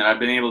blessing that I've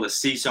been able to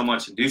see so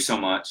much and do so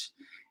much.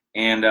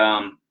 And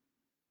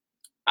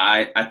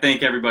I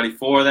thank everybody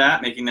for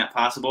that, making that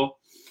possible.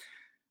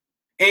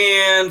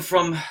 And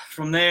from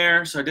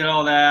there, so I did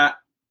all that,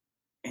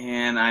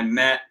 and I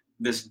met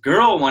this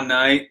girl one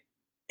night,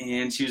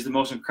 and she was the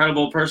most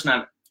incredible person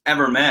I've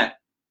ever met.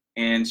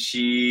 And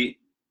she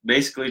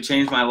basically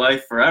changed my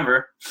life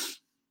forever.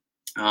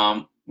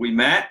 We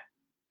met,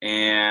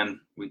 and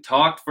we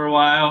talked for a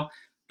while.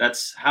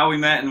 That's how we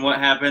met and what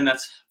happened.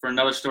 That's for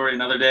another story,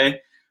 another day.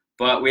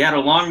 But we had a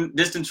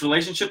long-distance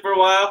relationship for a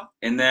while,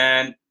 and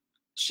then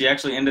she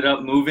actually ended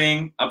up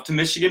moving up to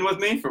Michigan with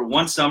me for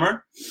one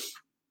summer.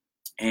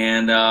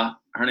 And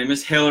her name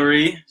is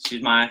Hillary.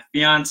 She's my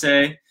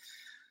fiance.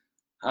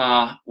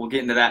 We'll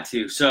get into that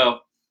too. So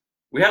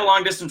we had a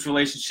long-distance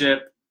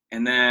relationship,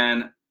 and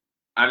then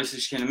obviously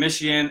she came to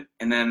Michigan,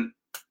 and then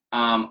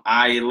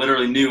I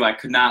literally knew I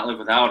could not live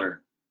without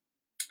her.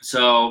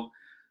 So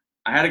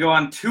I had to go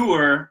on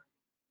tour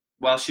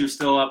while she was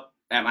still up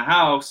at my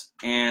house,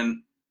 and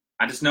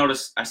I just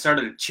noticed I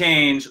started to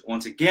change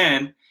once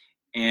again.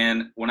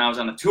 And when I was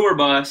on the tour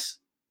bus,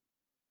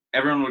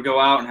 everyone would go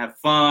out and have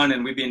fun,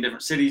 and we'd be in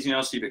different cities, you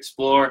know, so you'd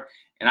explore.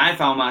 And I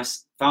found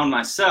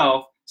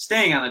myself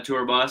staying on the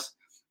tour bus,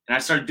 and I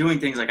started doing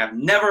things like I've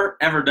never,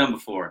 ever done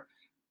before.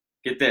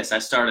 Get this, I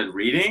started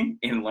reading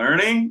and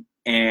learning,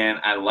 and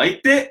I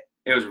liked it.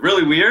 It was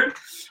really weird.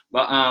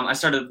 But I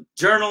started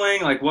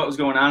journaling, like what was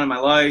going on in my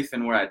life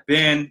and where I'd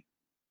been.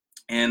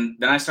 And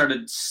then I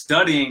started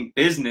studying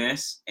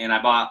business, and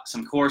I bought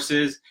some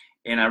courses,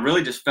 and I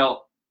really just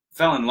fell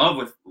in love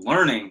with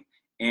learning.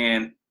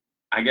 And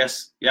I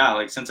guess, yeah,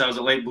 like since I was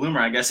a late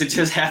bloomer, I guess it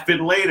just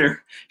happened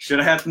later. Should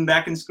have happened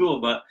back in school,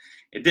 but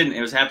it didn't.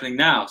 It was happening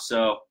now.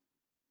 So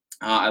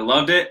I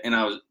loved it, and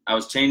I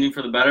was changing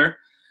for the better.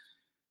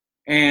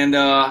 And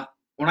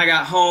when I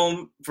got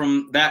home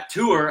from that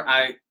tour,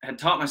 I had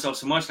taught myself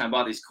so much, and I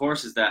bought these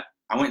courses that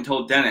I went and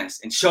told Dennis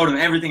and showed him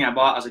everything I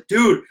bought. I was like,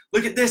 dude,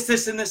 look at this,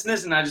 this, and this, and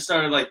this. And I just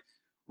started like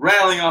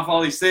rattling off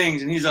all these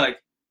things, and he's like,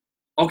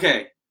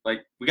 okay,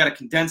 like, we got to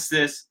condense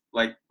this.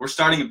 Like, we're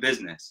starting a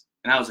business.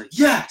 And I was like,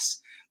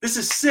 yes, this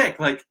is sick.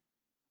 Like,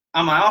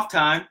 on my off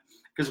time,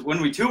 because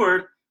when we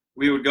toured,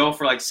 we would go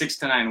for like 6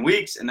 to 9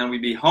 weeks, and then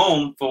we'd be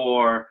home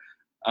for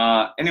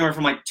anywhere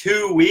from like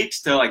 2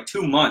 weeks to like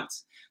 2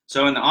 months.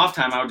 So in the off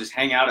time, I would just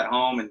hang out at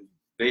home and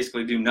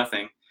basically do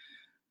nothing.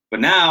 But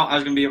now I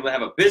was going to be able to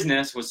have a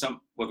business with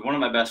one of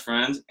my best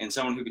friends and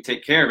someone who could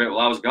take care of it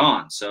while I was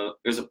gone. So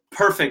it was a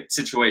perfect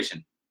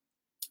situation.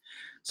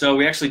 So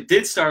we actually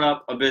did start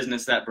up a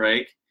business that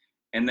break.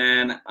 And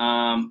then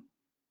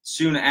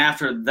soon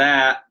after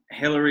that,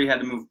 Hillary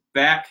had to move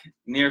back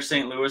near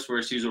St. Louis,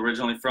 where she was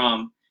originally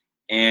from.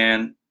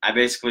 And I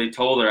basically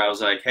told her, I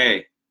was like,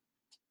 hey,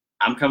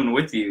 I'm coming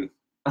with you.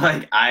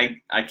 Like, I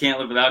can't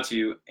live without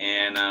you.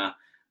 And I'm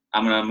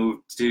going to move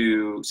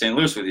to St.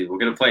 Louis with you. We'll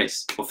get a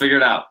place. We'll figure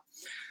it out.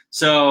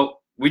 So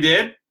we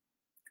did.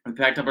 We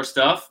packed up our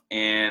stuff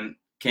and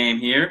came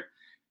here.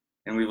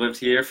 And we lived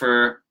here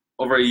for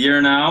over a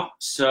year now.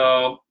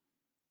 So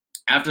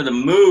after the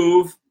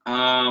move,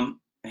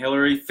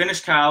 Hillary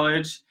finished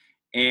college,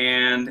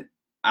 and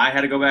I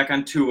had to go back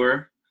on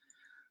tour,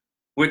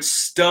 which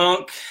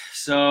stunk.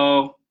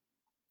 So,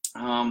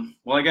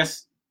 well, I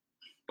guess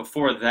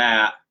before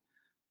that,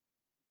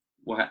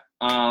 let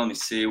me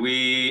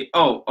see.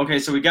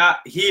 So we got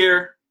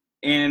here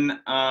in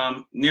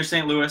near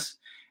St. Louis,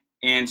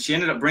 and she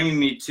ended up bringing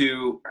me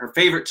to her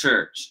favorite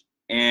church.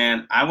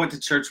 And I went to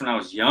church when I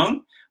was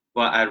young,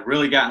 but I'd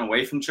really gotten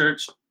away from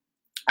church.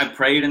 I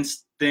prayed and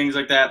things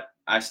like that.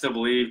 I still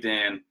believed,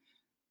 and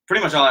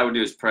pretty much all I would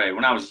do is pray.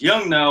 When I was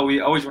young, though,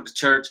 we always went to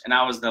church, and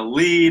I was the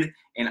lead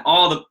in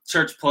all the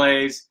church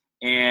plays.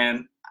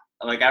 And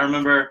like, I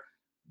remember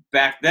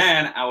back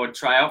then, I would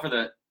try out for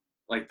the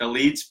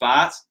lead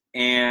spots,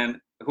 and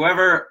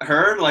whoever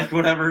heard, like,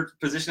 whatever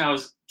position I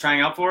was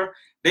trying out for,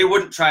 they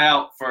wouldn't try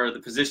out for the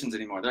positions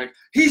anymore. They're like,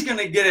 he's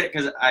gonna get it,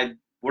 because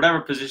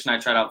whatever position I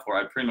tried out for,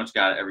 I pretty much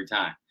got it every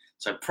time.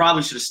 So I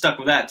probably should have stuck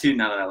with that too,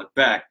 now that I look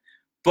back.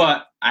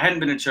 But I hadn't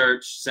been in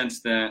church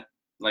since then,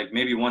 like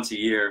maybe once a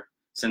year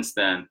since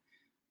then,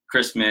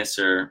 Christmas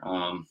or,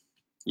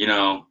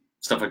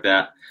 stuff like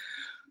that.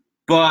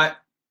 But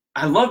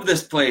I loved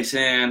this place,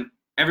 and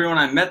everyone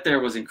I met there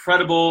was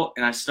incredible,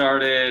 and I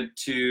started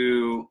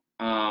to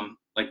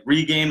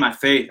regain my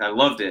faith. I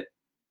loved it.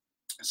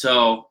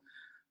 So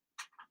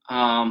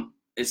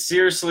it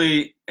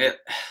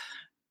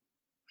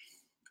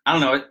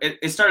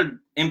started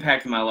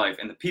impacting my life,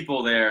 and the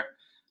people there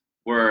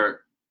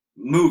were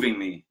moving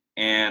me.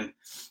 And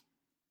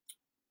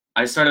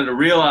I started to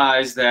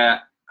realize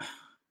that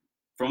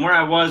from where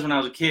I was when I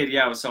was a kid,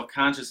 I was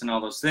self-conscious and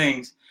all those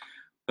things,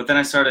 but then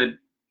I started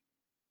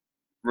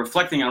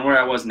reflecting on where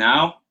I was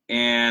now,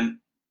 and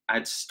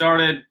I'd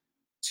started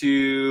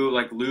to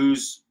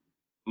lose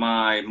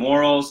my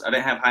morals. I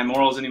didn't have high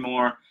morals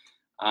anymore.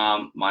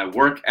 My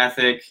work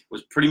ethic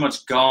was pretty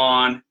much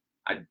gone.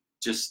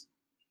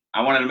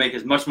 I wanted to make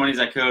as much money as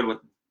I could with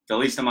the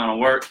least amount of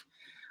work.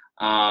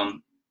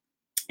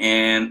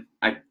 And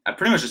I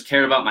pretty much just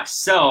cared about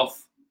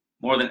myself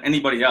more than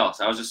anybody else.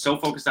 I was just so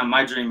focused on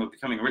my dream of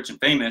becoming rich and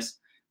famous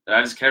that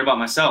I just cared about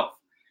myself.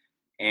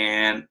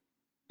 And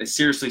it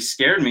seriously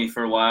scared me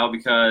for a while,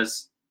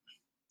 because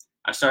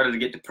I started to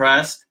get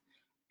depressed,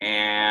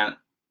 and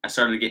I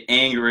started to get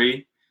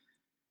angry,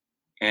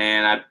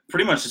 and I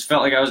pretty much just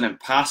felt like I was an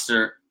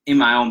imposter in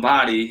my own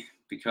body,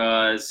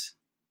 because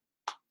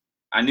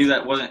I knew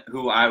that wasn't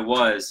who I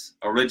was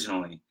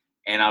originally,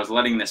 and I was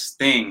letting this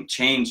thing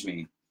change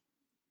me.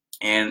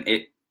 And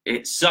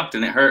it sucked,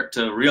 and it hurt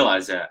to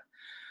realize that.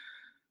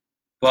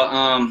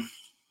 But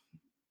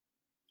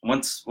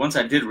once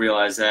I did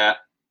realize that,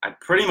 I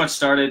pretty much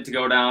started to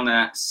go down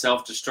that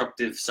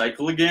self-destructive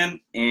cycle again,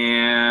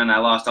 and I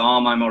lost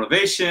all my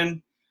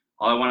motivation.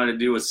 All I wanted to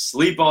do was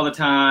sleep all the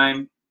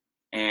time,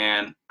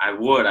 and I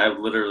would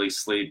literally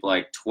sleep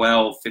like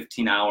 12,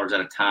 15 hours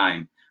at a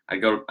time.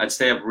 I'd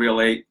stay up real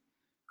late,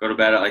 go to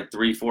bed at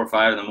 3, 4,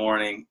 5 in the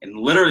morning, and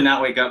literally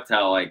not wake up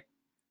till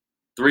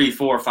 3,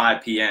 4,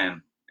 5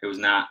 p.m. It was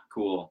not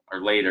cool,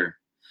 or later.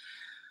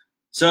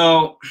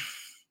 So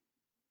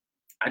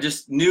I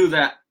just knew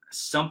that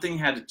something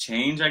had to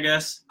change, I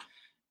guess.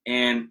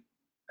 And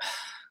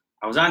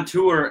I was on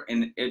tour,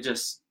 and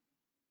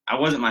I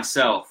wasn't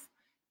myself.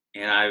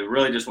 And I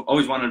really just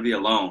always wanted to be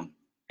alone.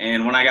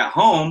 And when I got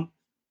home,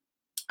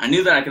 I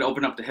knew that I could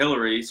open up to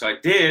Hillary, so I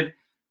did.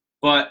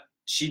 But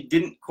she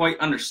didn't quite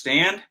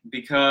understand,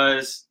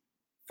 because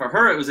for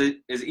her it was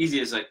as easy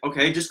as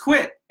okay, just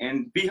quit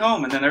and be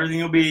home, and then everything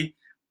will be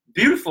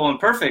beautiful and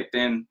perfect.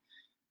 And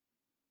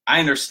I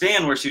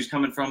understand where she was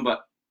coming from,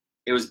 but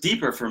it was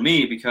deeper for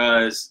me,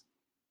 because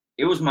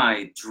it was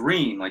my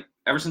dream.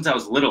 Ever since I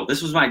was little,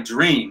 this was my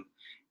dream,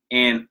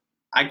 and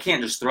I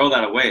can't just throw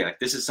that away.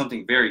 This is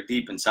something very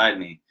deep inside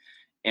me,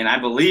 and I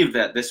believe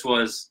that this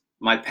was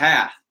my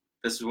path.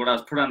 This is what I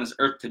was put on this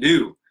earth to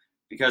do,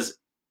 because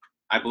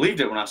I believed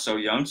it when I was so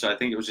young. So I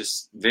think it was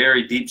just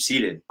very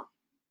deep-seated.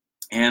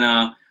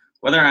 And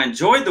whether I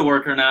enjoyed the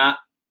work or not,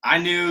 I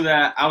knew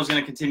that I was going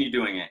to continue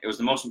doing it. It was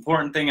the most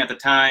important thing at the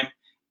time,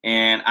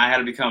 and I had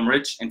to become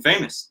rich and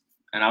famous,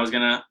 and I was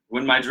going to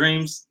win my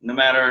dreams no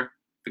matter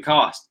the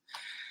cost.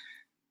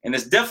 And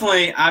it's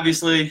definitely,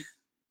 obviously,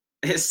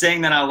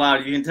 saying that out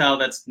loud, you can tell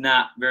that's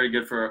not very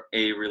good for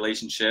a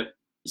relationship.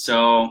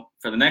 So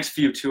for the next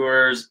few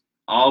tours,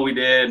 all we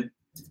did,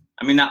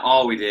 I mean, not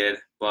all we did,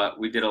 but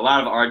we did a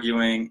lot of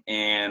arguing,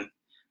 and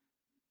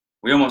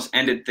we almost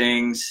ended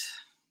things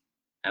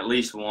at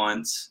least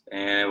once,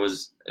 and it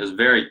was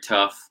very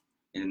tough.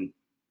 And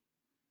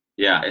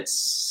yeah, it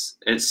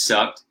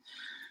sucked.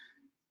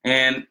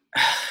 And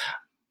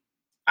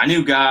I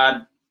knew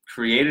God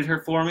created her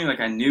for me. Like,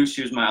 I knew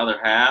she was my other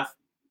half,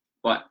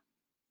 but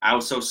I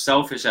was so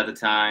selfish at the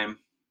time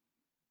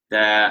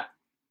that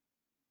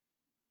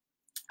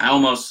I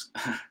was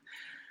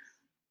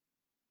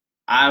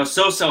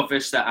so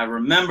selfish that I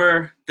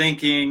remember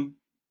thinking,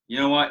 you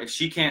know what, if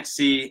she can't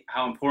see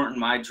how important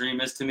my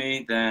dream is to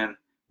me, then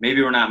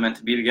maybe we're not meant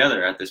to be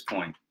together at this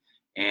point.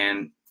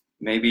 And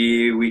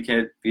maybe we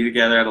could be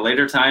together at a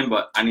later time,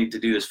 but I need to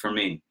do this for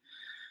me.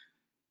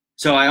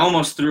 So I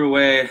almost threw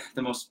away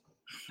the most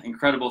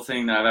incredible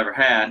thing that I've ever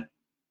had.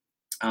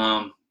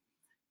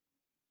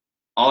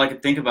 All I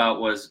could think about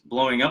was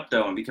blowing up,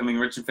 though, and becoming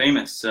rich and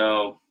famous.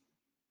 So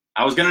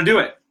I was going to do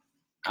it.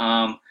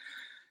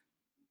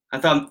 I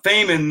thought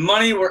fame and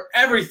money were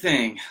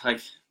everything.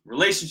 Like,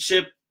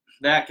 relationship,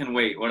 that can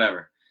wait,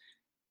 whatever.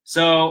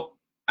 So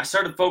I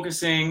started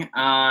focusing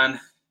on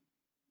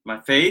my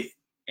faith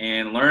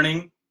and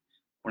learning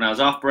when I was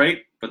off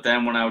break. But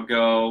then when I would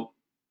go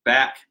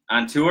back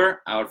on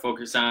tour, I would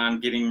focus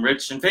on getting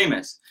rich and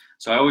famous.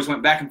 So I always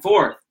went back and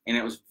forth. And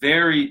it was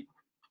very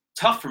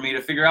tough for me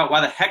to figure out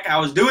why the heck I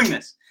was doing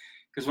this.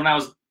 Because when I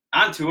was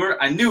on tour,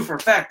 I knew for a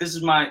fact this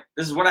is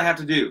what I have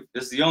to do.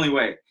 This is the only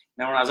way.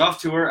 Now when I was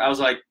off tour, I was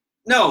like,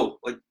 no,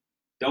 like,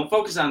 don't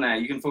focus on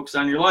that. You can focus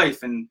on your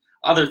life and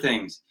other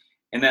things.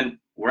 And then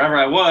wherever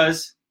I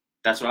was,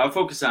 that's what I would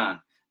focus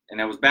on.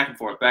 And it was back and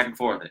forth, back and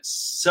forth. It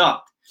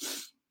sucked.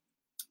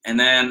 And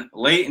then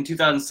late in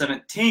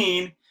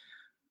 2017,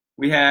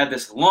 we had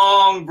this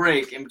long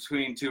break in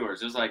between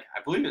tours. It was like,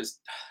 I believe it was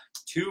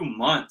 2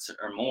 months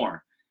or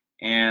more.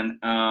 And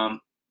I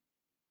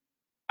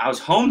was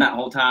home that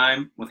whole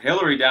time with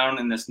Hillary down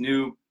in this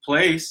new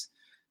place.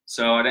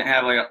 So I didn't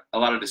have like a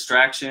lot of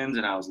distractions,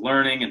 and I was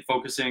learning and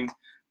focusing.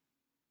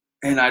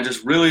 And I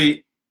just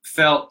really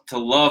felt to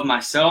love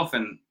myself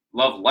and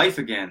love life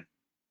again.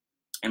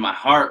 In my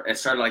heart, it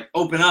started like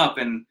open up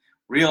and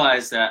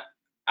realized that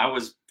I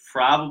was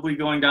probably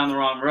going down the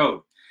wrong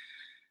road.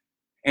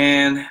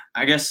 And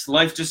I guess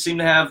life just seemed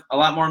to have a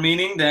lot more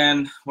meaning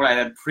than what I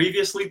had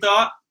previously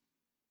thought.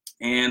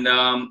 And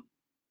I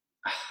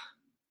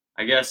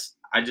guess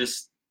I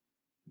just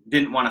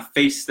didn't want to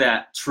face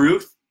that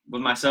truth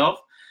with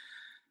myself.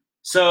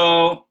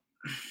 So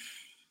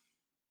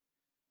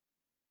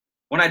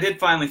when I did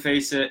finally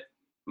face it,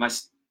 my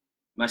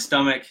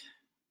stomach,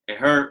 it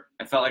hurt.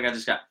 I felt like I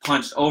just got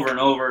punched over and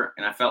over,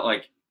 and I felt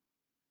like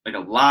a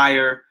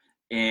liar.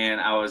 And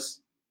I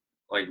was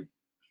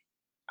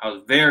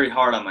very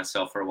hard on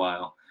myself for a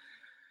while.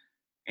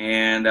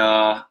 And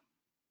I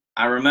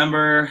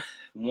remember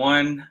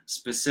one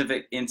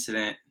specific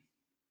incident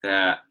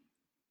that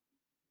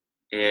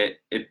it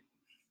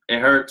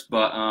hurts,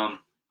 but I'm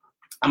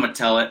gonna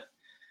tell it.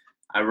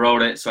 I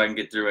wrote it so I can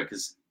get through it,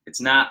 because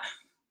it's not,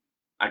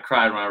 I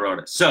cried when I wrote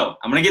it. So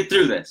I'm gonna get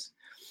through this.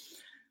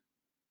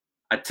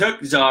 I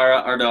took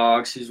Zara, our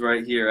dog, she's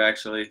right here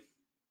actually.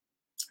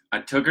 I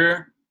took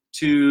her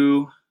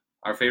to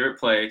our favorite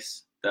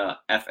place, the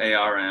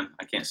FARM.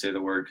 I can't say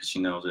the word because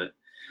she knows it.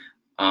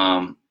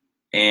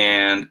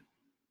 And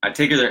I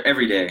take her there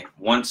every day,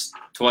 once,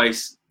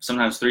 twice,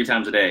 sometimes 3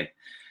 times a day.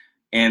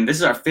 And this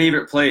is our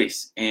favorite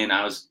place. And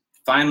I was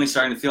finally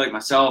starting to feel like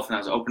myself, and I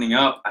was opening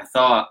up, I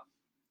thought.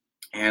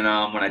 And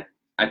when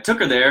I took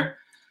her there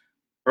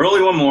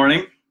early one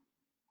morning,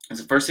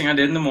 it's the first thing I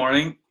did in the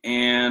morning,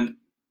 and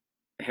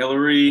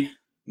Hillary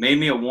made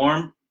me a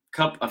warm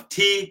cup of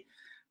tea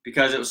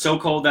because it was so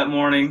cold that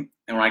morning.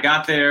 And when I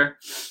got there,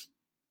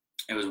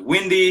 it was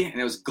windy and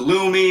it was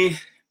gloomy,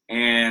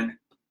 and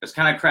it was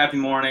kind of a crappy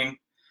morning.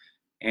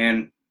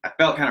 And I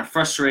felt kind of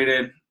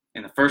frustrated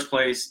in the first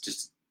place,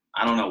 just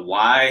I don't know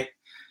why.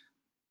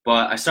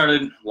 But I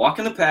started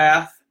walking the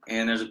path,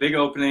 and there's a big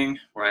opening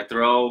where I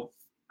throw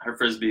her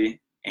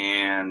frisbee,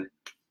 and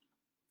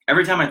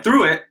every time I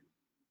threw it,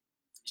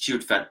 she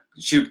would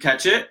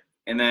catch it,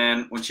 and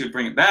then when she would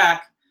bring it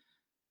back,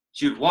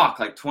 she would walk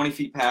like 20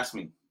 feet past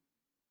me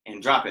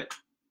and drop it.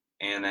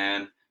 And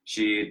then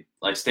she'd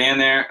like stand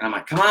there, and I'm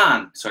like, come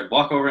on. So I'd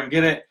walk over and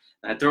get it,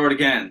 and I'd throw it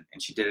again,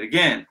 and she did it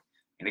again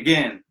and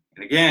again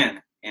and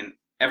again. And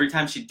every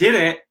time she did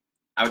it,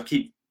 I would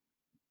keep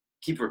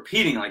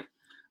repeating, like,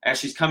 as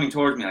she's coming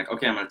towards me, like,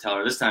 okay, I'm going to tell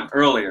her this time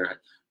earlier,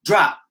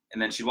 drop.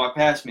 And then she'd walk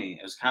past me.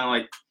 It was kind of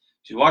like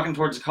she's walking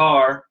towards the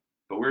car,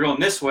 but we're going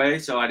this way,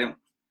 so I didn't,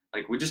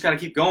 like, we just got to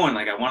keep going.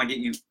 Like, I want to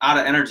get you out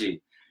of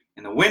energy.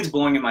 And the wind's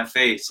blowing in my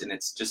face, and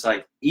it's just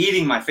like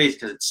eating my face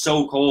because it's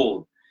so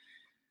cold.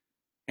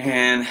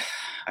 And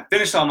I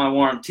finished all my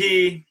warm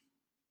tea,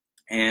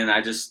 and I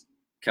just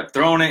kept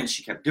throwing it, and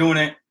she kept doing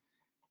it.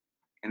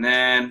 And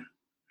then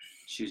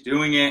she was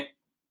doing it,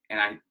 and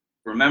I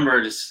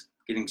remember just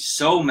getting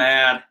so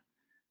mad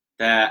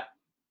that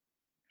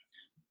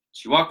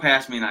she walked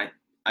past me, and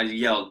I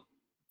yelled,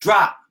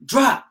 "Drop,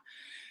 drop!"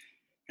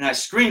 And I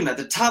screamed at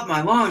the top of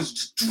my lungs,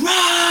 "Just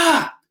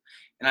drop!"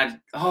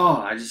 And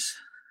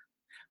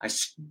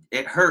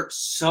it hurt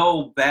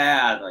so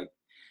bad. Like,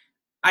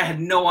 I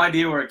had no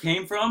idea where it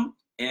came from,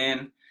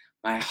 and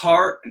my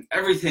heart and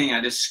everything,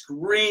 I just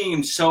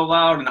screamed so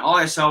loud, and all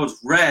I saw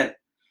was red.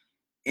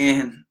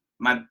 And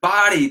my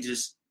body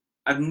just,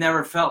 I've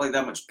never felt like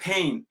that much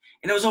pain.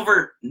 And it was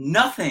over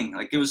nothing.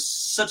 Like, it was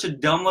such a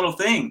dumb little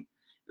thing.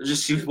 It was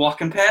just, she was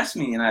walking past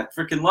me, and I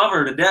freaking love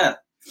her to death.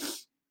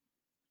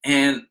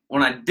 And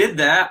when I did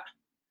that,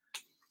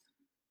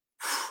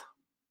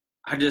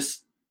 I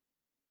just,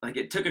 like,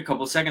 it took a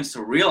couple seconds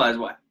to realize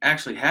what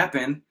actually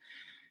happened.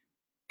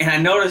 And I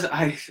noticed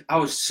I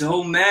was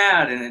so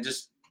mad, and it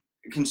just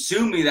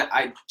consumed me that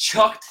I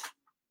chucked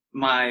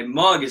my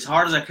mug as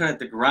hard as I could at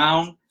the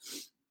ground.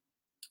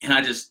 And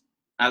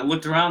I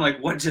looked around like,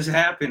 what just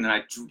happened?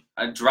 And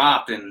I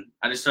dropped, and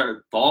I just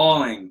started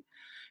bawling.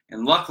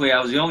 And luckily, I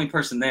was the only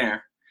person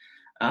there,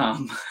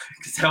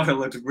 because that would have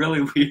looked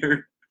really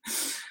weird.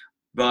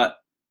 But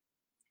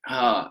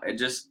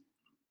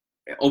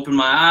it opened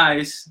my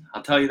eyes,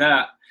 I'll tell you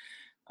that,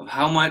 of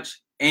how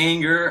much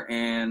anger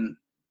and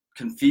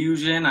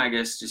confusion, I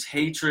guess just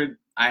hatred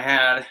I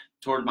had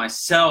toward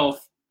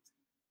myself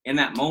in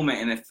that moment.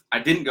 And if I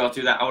didn't go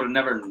through that, I would have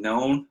never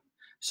known.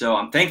 So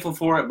I'm thankful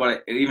for it,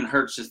 but it even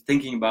hurts just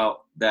thinking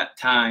about that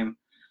time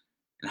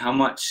and how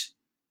much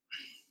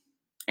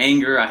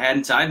anger I had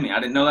inside me. I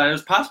didn't know that it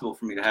was possible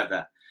for me to have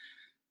that.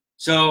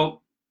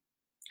 So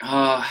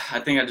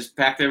I think I just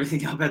packed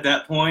everything up at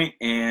that point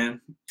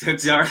and took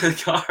Zara to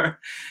the car.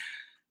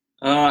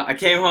 I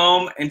came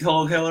home and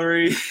told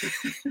Hillary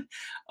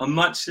a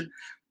much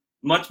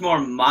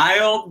more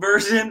mild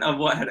version of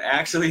what had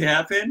actually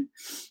happened.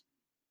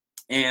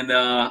 And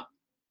I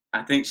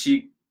think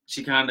she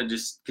kind of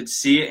just could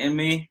see it in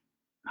me,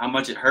 how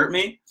much it hurt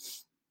me.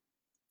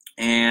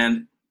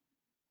 And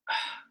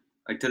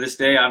like, to this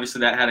day,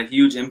 obviously that had a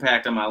huge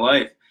impact on my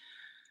life.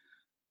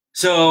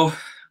 So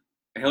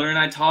Hillary and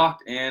I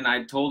talked, and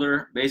I told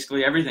her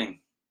basically everything,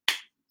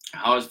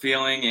 how I was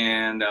feeling,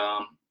 and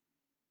how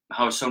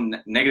I was so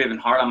negative and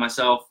hard on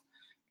myself,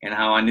 and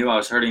how I knew I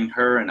was hurting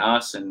her and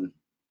us, and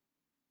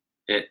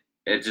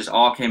it just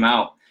all came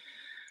out.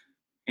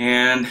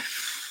 And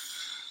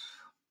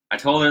I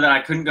told her that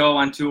I couldn't go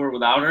on tour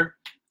without her.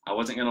 I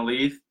wasn't going to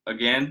leave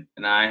again,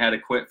 and I had to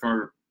quit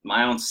for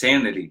my own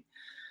sanity.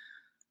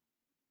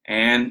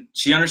 And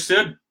she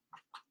understood.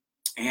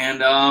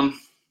 And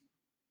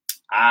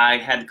I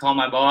had to call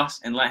my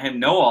boss and let him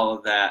know all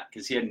of that,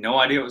 because he had no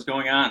idea what was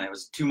going on. It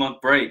was a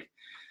 2-month break.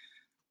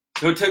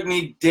 So it took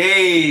me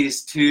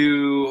days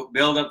to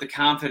build up the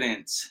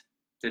confidence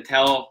to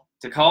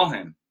call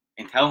him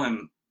and tell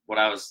him what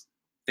I was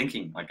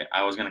thinking, like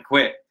I was going to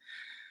quit.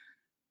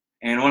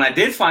 And when I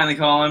did finally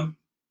call him,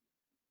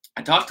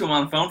 I talked to him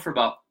on the phone for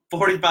about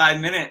 45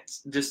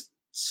 minutes, just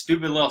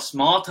stupid little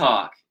small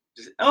talk.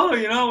 Just, oh,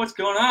 what's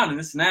going on, and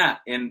this and that.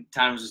 And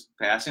time was just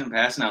passing and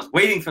passing. I was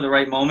waiting for the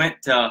right moment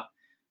to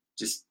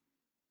just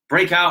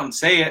break out and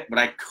say it, but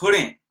I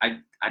couldn't. I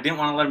didn't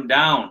want to let him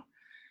down.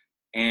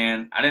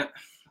 And I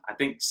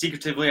think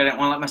secretively I didn't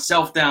want to let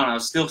myself down. I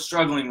was still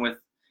struggling with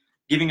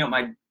giving up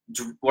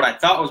what I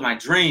thought was my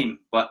dream,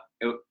 but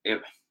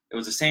it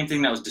was the same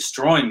thing that was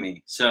destroying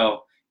me.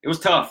 So it was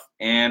tough.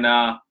 And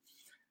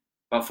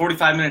about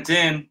 45 minutes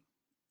in,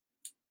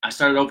 I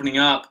started opening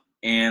up,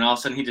 and all of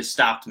a sudden he just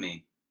stopped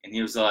me. And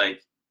he was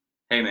like,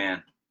 "Hey,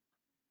 man,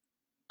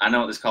 I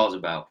know what this call is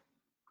about."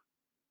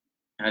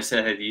 And I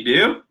said, "Hey, you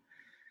do?" And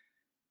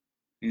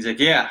he's like,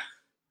 "Yeah.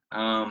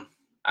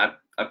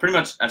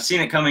 I've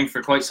seen it coming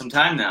for quite some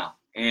time now."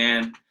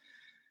 And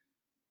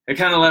it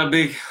kind of let a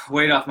big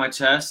weight off my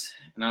chest.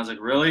 And I was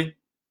like, "Really?"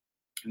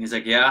 And he's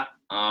like, "Yeah,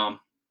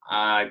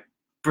 I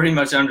pretty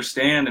much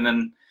understand." And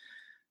then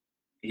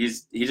he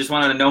just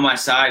wanted to know my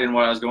side and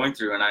what I was going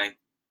through. And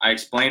I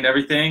explained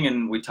everything,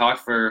 and we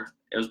talked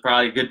it was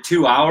probably a good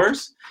 2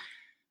 hours.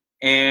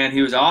 And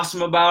he was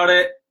awesome about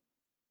it.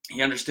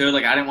 He understood,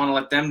 like, I didn't want to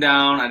let them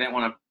down. I didn't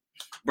want to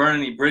burn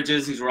any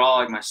bridges. These were all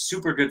like my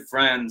super good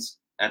friends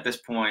at this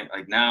point.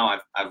 Like, now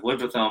I've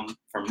lived with them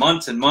for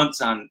months and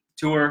months on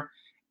tour,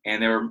 and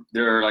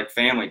they're like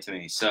family to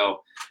me.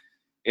 So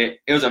it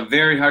was a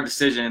very hard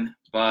decision,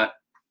 but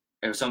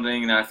it was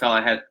something that I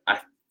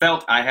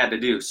felt I had to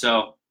do.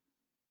 So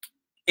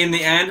in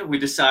the end, we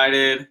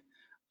decided,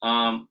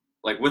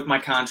 like, with my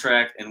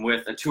contract and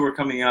with a tour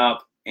coming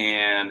up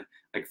and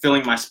like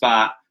filling my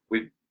spot,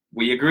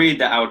 we agreed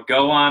that I would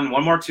go on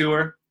one more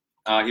tour.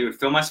 He would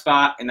fill my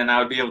spot, and then I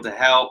would be able to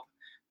help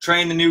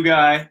train the new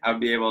guy. I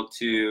would be able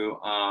to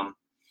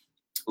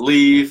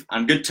leave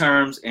on good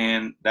terms,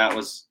 and that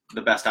was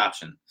the best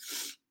option.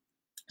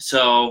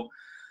 So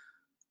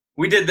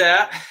we did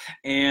that,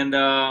 and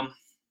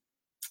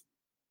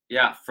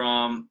yeah,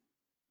 from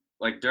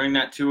like during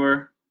that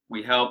tour,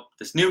 we helped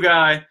this new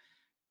guy,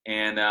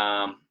 and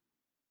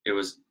it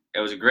was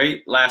a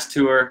great last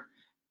tour.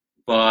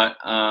 But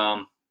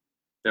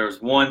there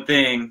was one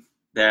thing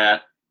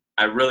that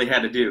I really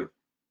had to do.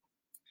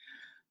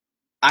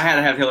 I had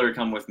to have Hillary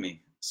come with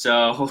me.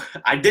 So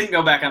I didn't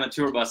go back on the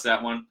tour bus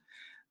that one.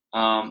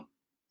 Um,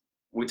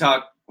 we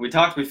talked, we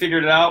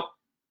figured it out,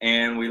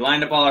 and we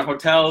lined up all our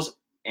hotels,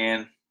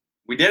 and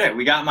we did it.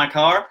 We got in my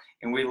car,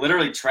 and we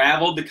literally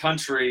traveled the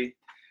country,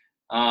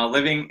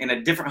 living in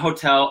a different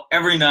hotel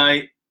every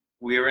night.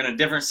 We were in a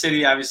different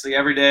city, obviously,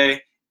 every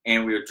day,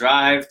 and we would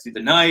drive through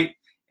the night,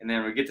 and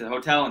then we'd get to the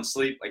hotel and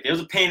sleep. Like, it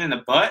was a pain in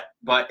the butt,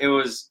 but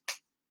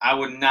I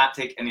would not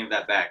take any of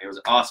that back. It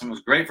was awesome. It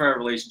was great for our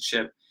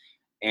relationship,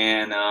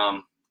 and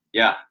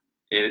yeah,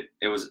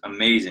 it was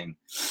amazing.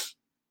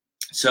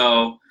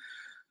 So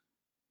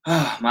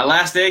my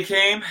last day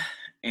came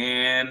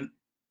in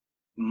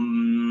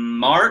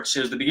March.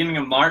 It was the beginning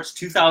of March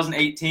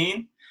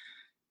 2018,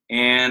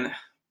 and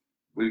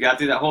we got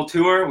through that whole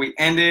tour. We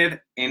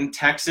ended in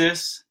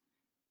Texas,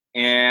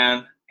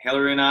 and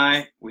Hillary and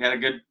I, we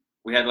had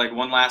like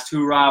one last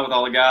hoorah with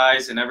all the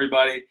guys and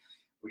everybody.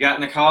 We got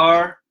in the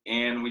car,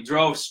 and we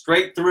drove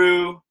straight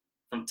through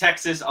from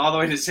Texas all the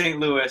way to St.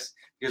 Louis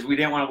because we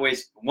didn't want to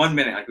waste 1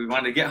 minute. Like, we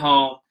wanted to get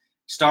home,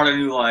 start a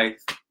new life,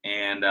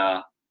 and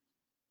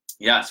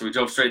yeah, so we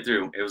drove straight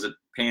through. It was a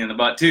pain in the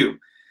butt too.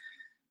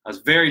 I was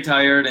very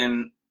tired,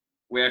 and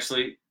we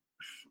actually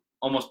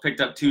almost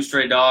picked up 2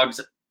 stray dogs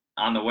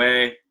on the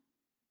way.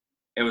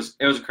 It was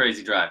a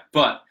crazy drive,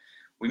 but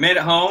we made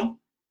it home,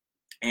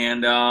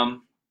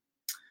 and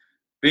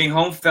being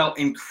home felt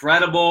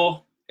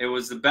incredible. It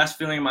was the best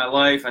feeling of my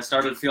life. I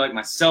started to feel like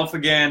myself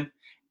again,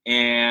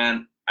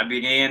 and I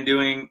began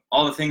doing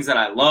all the things that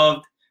I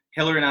loved.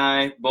 Hillary and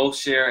I both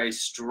share a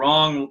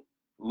strong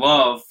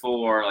love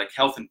for like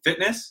health and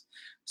fitness,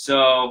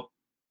 so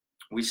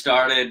we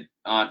started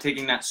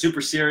taking that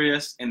super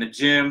serious in the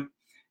gym.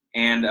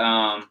 And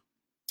about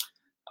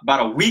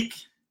a week,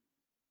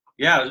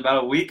 it was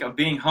about a week of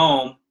being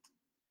home,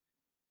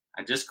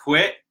 I just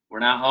quit. We're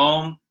now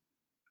home,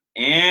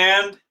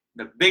 and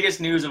the biggest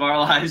news of our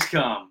lives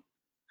come.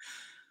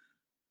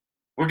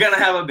 We're gonna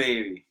have a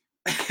baby.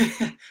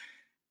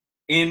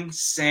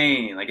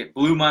 Insane. Like, it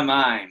blew my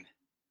mind.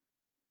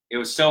 It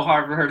was so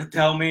hard for her to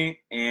tell me,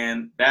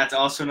 and that's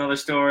also another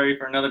story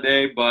for another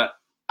day, but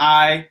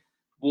I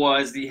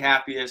was the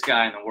happiest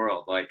guy in the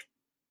world. Like,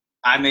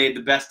 I made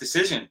the best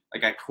decision.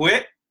 Like, I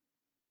quit,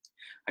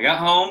 I got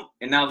home,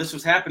 and now this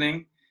was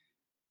happening,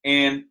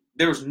 and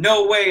there was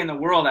no way in the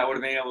world I would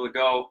have been able to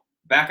go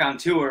back on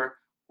tour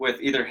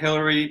with either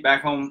Hillary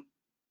back home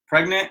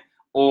pregnant,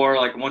 or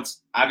like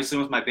once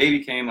my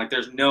baby came, like,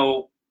 there's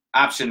no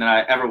option that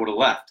I ever would have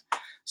left.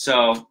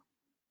 So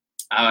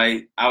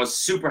I was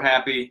super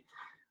happy.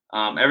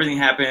 Everything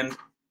happened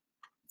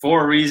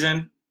for a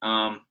reason,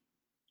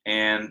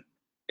 and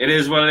it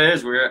is what it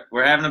is.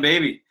 We're having a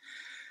baby.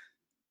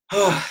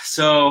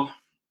 So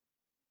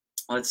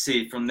let's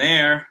see. From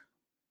there,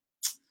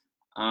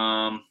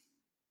 it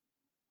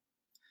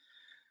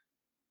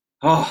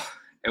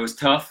was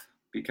tough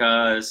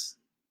because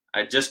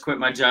I just quit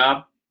my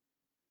job,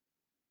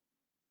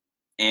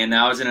 and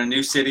I was in a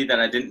new city that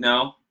I didn't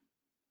know.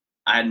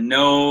 I had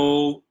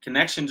no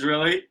connections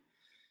really,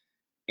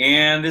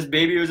 and this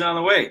baby was on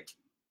the way.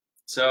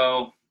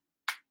 So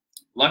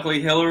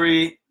luckily,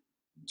 Hillary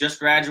just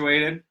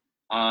graduated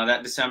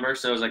that December,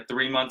 so it was like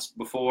 3 months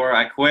before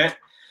I quit.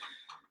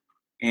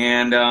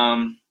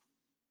 And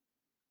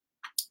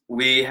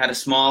we had a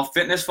small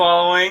fitness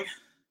following,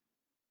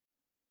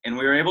 and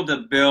we were able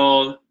to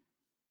build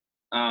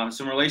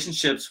some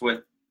relationships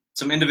with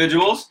some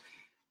individuals,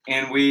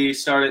 and we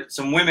started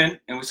some women,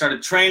 and we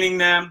started training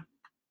them.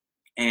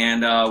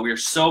 And we are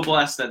so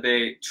blessed that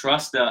they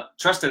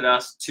trusted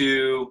us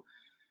to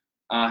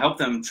help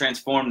them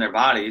transform their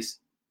bodies.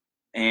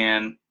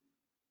 And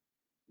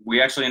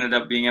we actually ended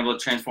up being able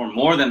to transform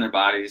more than their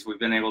bodies. We've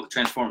been able to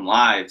transform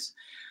lives.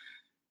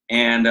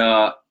 And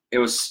it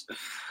was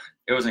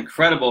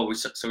incredible.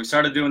 So we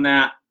started doing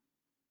that.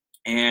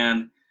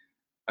 And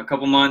a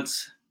couple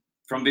months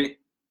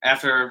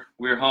after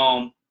we were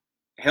home,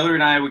 Hillary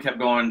and I, we kept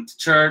going to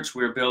church.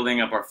 We were building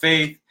up our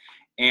faith.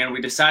 And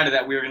we decided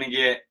that we were going to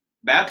get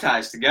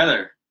baptized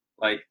together.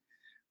 Like,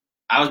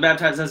 I was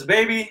baptized as a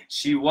baby.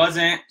 She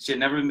wasn't. She had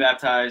never been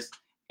baptized.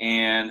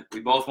 And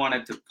we both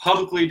wanted to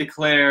publicly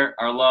declare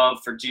our love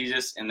for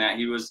Jesus and that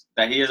he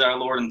is our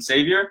Lord and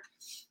Savior.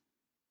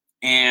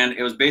 And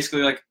it was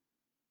basically like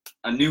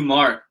a new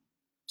mark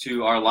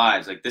to our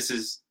lives. Like,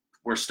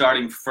 we're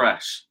starting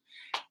fresh.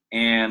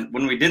 And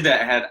when we did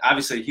that, it had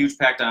obviously a huge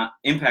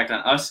impact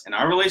on us and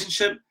our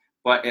relationship,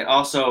 but it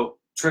also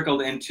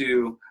trickled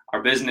into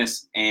our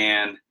business,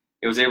 and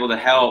it was able to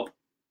help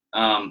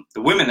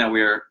the women that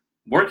we were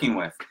working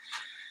with.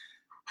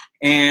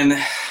 And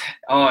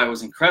it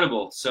was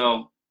incredible.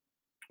 So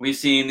we've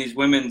seen these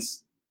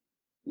women's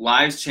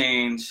lives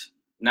change,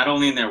 not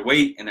only in their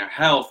weight and their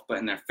health, but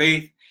in their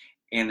faith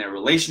and their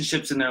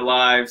relationships in their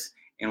lives.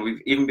 And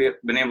we've even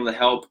been able to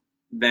help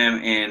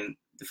them in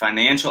the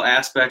financial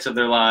aspects of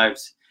their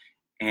lives.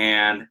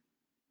 And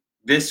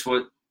this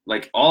was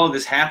like all of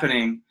this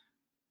happening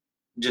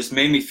just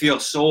made me feel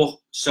so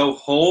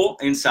whole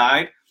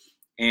inside,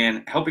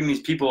 and helping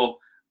these people,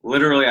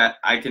 literally,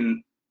 I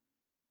can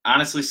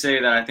honestly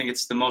say that I think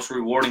it's the most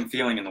rewarding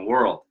feeling in the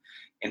world.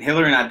 And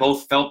Hillary and I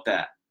both felt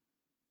that.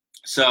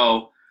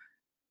 So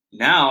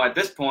now at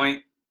this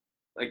point,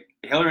 like,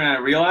 Hillary and I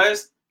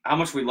realized how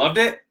much we loved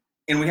it,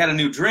 and we had a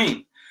new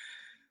dream.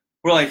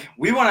 We're like,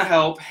 we want to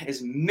help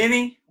as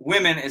many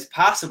women as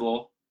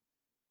possible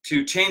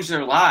to change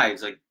their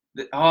lives. Like,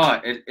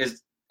 it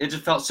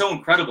just felt so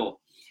incredible.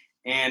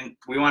 And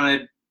we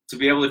wanted to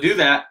be able to do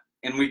that.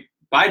 And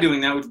by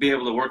doing that, we'd be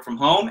able to work from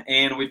home,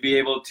 and we'd be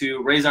able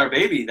to raise our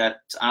baby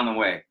that's on the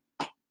way.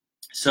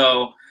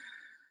 So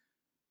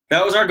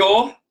that was our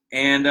goal.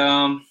 And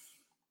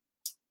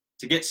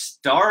to get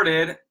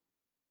started,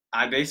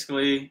 I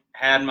basically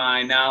had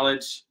my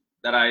knowledge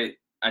that I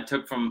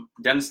took from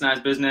Dennis and I's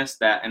business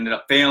that ended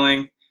up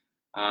failing.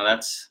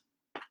 That's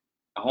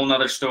a whole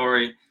nother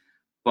story.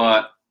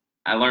 But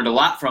I learned a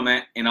lot from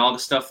it, and all the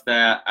stuff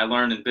that I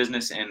learned in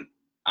business and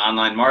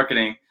online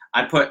marketing,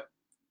 I put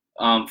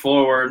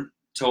forward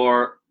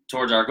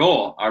towards our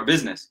goal, our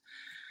business.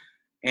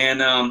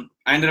 And I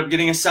ended up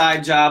getting a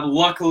side job,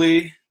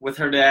 luckily, with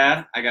her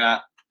dad. I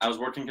was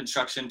working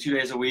construction 2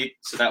 days a week,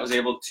 so that was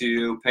able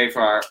to pay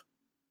for our,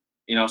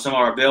 some of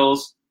our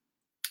bills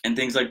and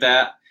things like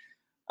that.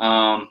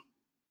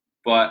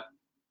 But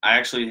I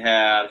actually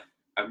had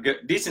a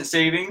decent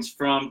savings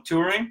from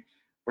touring.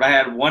 But I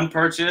had one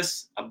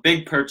purchase, a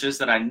big purchase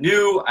that I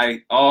knew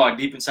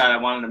deep inside I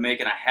wanted to make,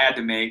 and I had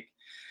to make.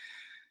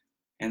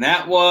 And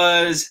that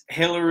was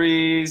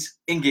Hillary's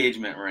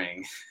engagement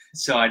ring.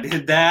 So I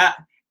did that.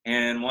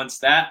 And once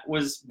that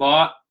was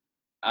bought,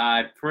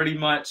 I pretty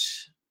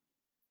much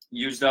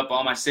used up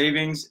all my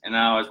savings, and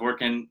I was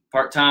working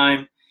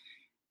part-time.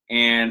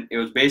 And it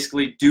was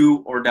basically do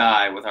or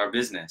die with our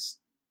business.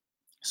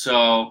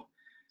 So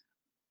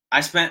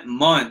I spent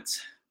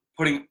months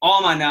putting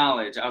all my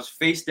knowledge. I was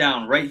face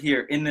down right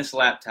here in this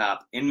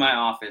laptop in my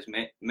office.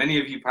 Many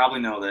of you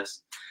probably know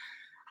this.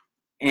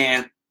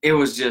 And it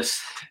was just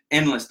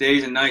endless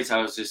days and nights.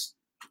 I was just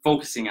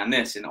focusing on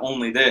this and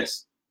only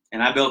this.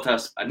 And I built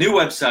us a new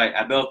website.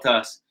 I built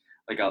us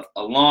like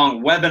a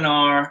long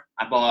webinar.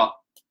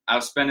 I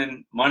was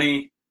spending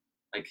money,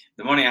 like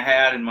the money I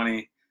had and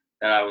money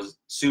that I was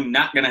soon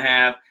not going to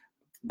have,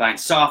 buying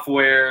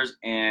softwares,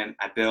 and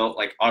I built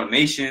like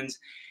automations,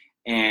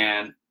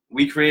 and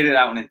we created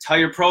out an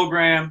entire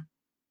program.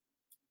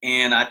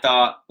 And I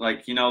thought,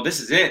 like, this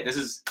is it.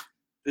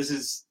 This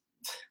is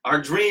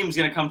our dream's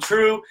going to come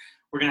true.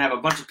 We're going to have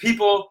a bunch of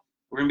people.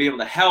 We're going to be able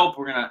to help.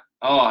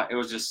 It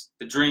was just,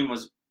 the dream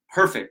was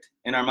perfect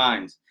in our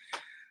minds.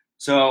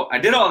 So I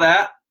did all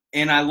that,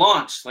 and I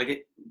launched.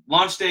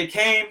 Launch day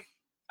came.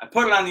 I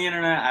put it on the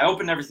internet. I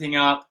opened everything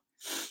up,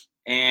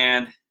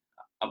 and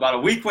about a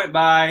week went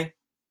by,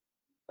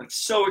 like,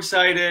 so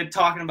excited,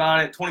 talking about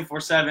it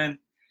 24/7.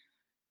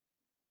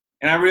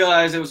 And I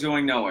realized it was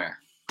going nowhere.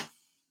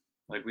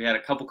 Like, we had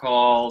a couple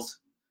calls.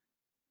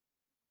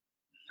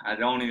 I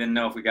don't even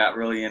know if we got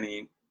really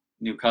any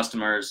new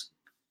customers.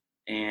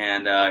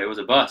 And it was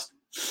a bust.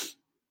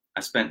 I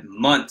spent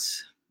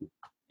months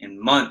and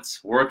months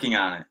working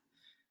on it,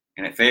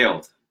 and it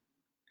failed.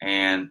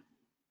 And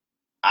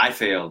I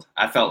failed.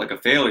 I felt like a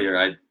failure.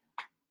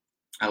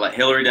 I let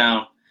Hillary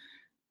down.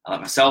 I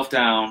let myself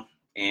down.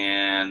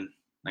 And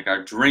like,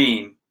 our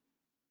dream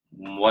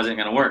wasn't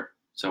going to work.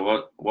 So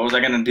what was I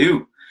going to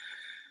do?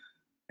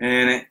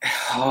 And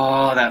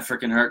that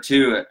freaking hurt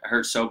too. It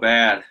hurt so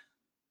bad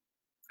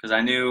because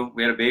I knew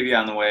we had a baby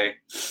on the way.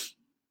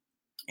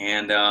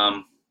 And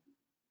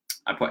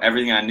I put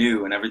everything I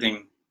knew and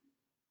everything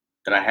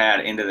that I had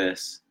into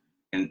this,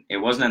 and it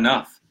wasn't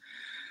enough.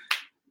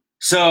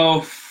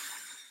 So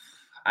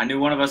I knew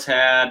one of us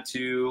had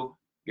to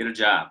get a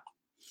job.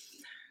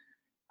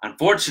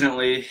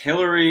 Unfortunately,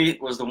 Hillary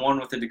was the one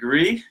with a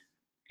degree,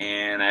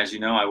 and as you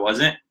know, I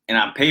wasn't. And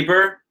on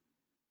paper,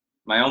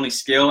 my only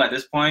skill at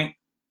this point,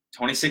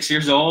 26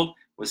 years old,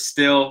 was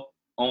still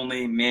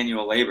only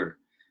manual labor,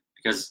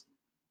 because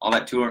all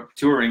that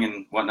touring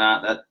and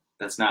whatnot,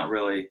 that's not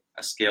really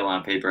a skill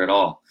on paper at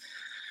all.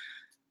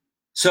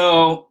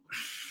 So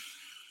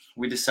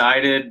we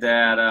decided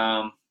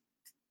that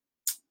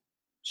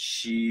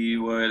she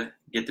would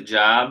get the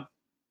job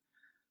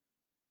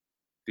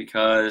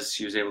because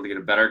she was able to get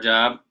a better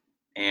job.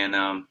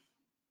 And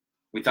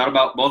we thought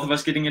about both of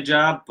us getting a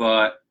job,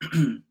 but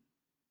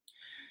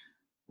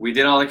we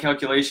did all the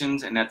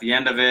calculations, and at the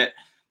end of it,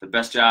 the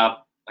best job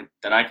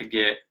that I could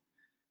get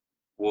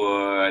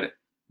would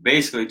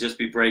basically just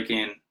be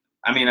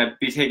I'd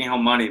be taking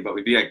home money, but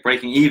we'd be like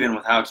breaking even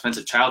with how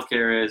expensive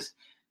childcare is,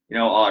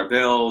 all our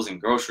bills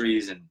and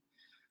groceries. And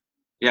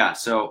yeah,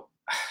 so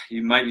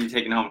you might be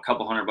taking home a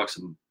couple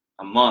 $100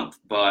 a month,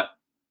 but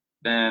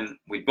then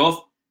we'd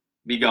both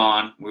be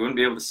gone. We wouldn't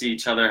be able to see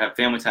each other, have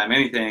family time,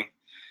 anything.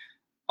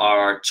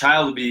 Our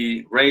child would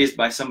be raised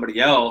by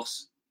somebody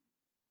else,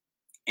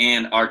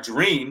 and our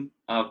dream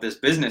of this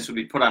business would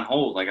be put on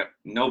hold. Like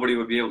nobody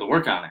would be able to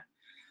work on it.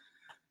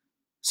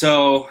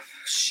 So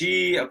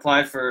she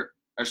applied for,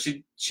 or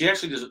she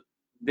actually just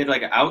did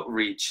like an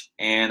outreach,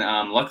 and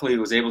luckily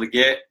was able to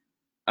get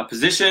a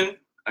position,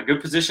 a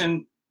good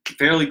position,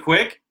 fairly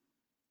quick.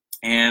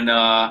 And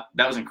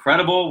that was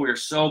incredible. We were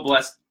so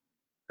blessed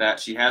that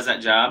she has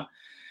that job.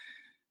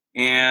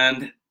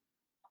 And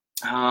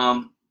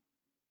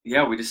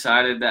yeah, we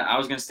decided that I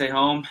was going to stay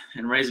home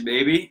and raise a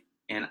baby,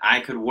 and I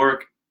could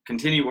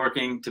continue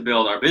working to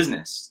build our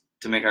business,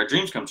 to make our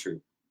dreams come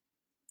true.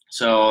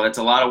 So that's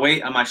a lot of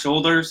weight on my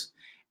shoulders,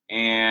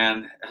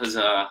 and it was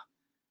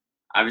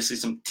obviously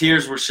some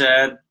tears were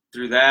shed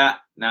through that.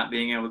 Not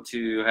being able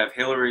to have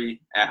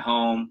Hillary at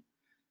home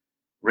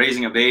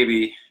raising a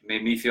baby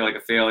made me feel like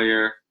a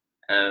failure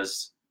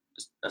as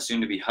a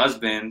soon-to-be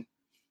husband,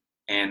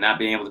 and not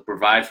being able to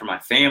provide for my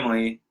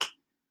family.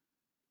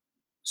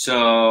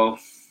 So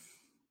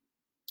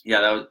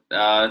yeah,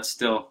 it's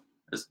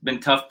been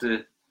tough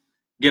to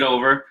get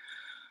over,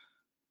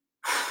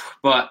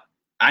 but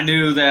I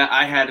knew that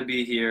I had to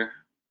be here,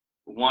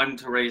 one,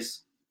 to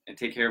raise and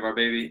take care of our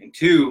baby, and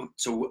two,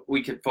 so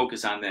we could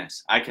focus on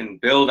this. I can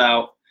build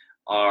out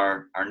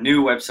our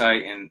new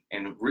website and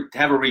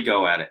have a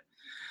re-go at it.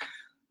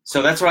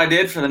 So that's what I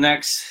did for the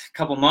next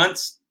couple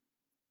months.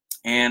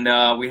 And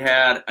we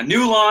had a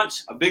new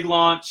launch, a big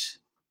launch.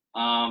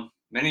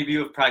 Many of you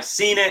have probably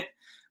seen it.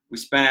 We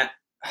spent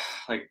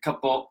we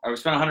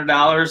spent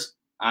 $100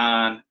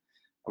 on,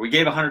 or we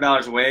gave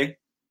 $100 away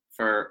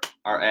for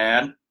our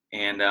ad,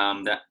 and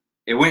that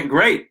it went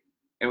great.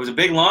 It was a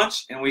big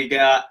launch, and we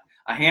got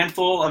a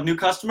handful of new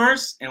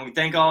customers, and we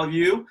thank all of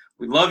you.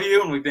 We love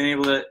you, and we've been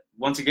able to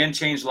once again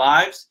change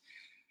lives.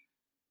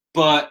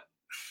 But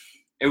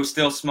it was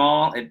still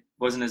small. It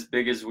wasn't as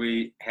big as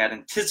we had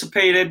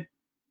anticipated.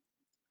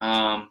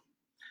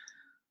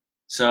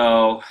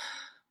 So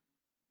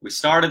we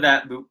started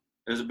that boot.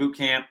 It was a boot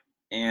camp,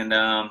 and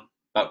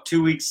about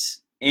 2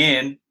 weeks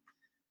in,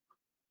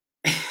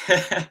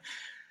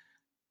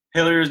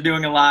 Hillary was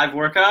doing a live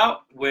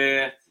workout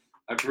with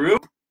a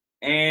group,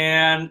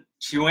 and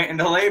she went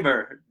into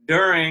labor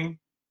during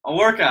a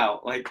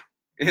workout. Like,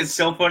 it's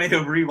so funny to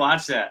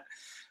rewatch that.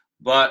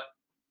 But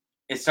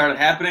it started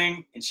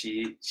happening, and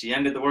she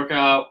ended the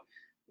workout.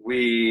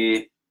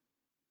 We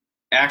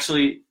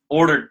actually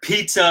ordered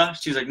pizza.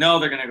 She was like, no,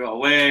 they're going to go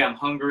away. I'm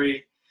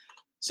hungry.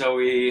 So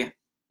we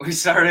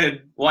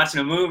started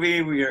watching a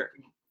movie. We were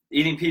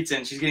eating pizza,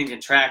 and she's getting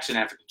contraction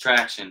after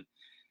contraction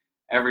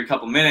every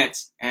couple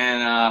minutes.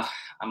 And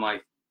I'm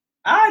like,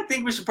 I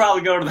think we should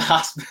probably go to the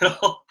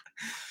hospital.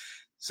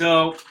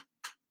 So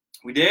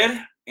we did.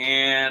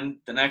 And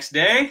the next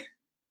day,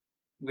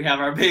 we have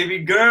our baby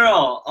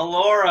girl,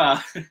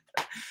 Alora.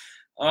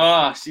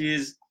 Oh,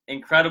 she's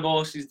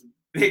incredible. She's the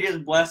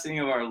biggest blessing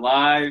of our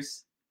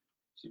lives.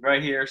 She's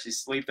right here. She's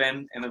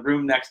sleeping in the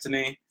room next to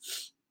me.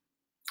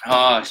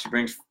 Oh, she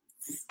brings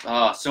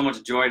so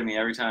much joy to me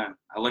every time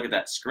I look at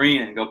that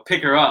screen and go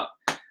pick her up.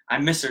 I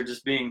miss her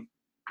just being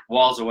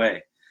walls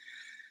away,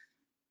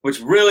 which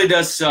really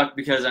does suck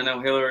because I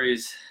know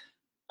Hillary's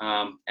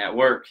at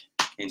work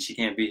and she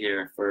can't be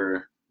here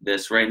for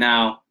this right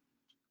now,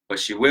 but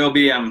she will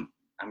be. I'm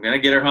gonna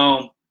get her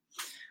home.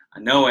 I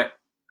know it.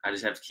 I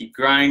just have to keep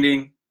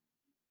grinding.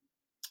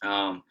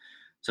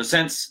 So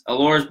since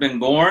Alora's been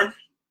born,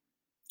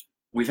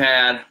 we've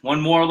had one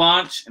more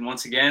launch, and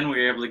once again, we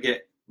were able to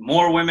get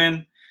more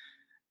women,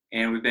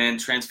 and we've been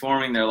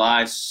transforming their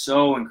lives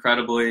so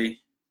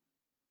incredibly.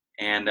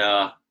 And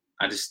I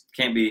just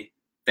can't be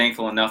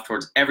thankful enough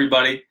towards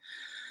everybody.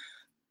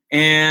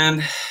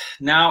 And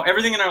now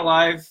everything in our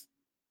life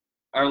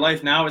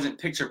now isn't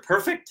picture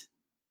perfect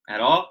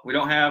at all. We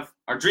don't have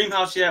our dream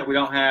house yet. We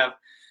don't have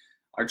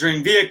our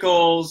dream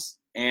vehicles,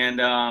 and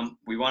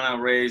we want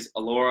to raise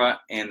Alora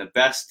in the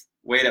best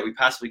way that we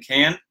possibly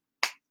can.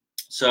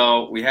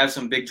 So we have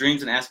some big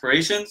dreams and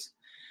aspirations,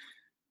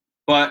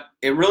 but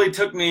it really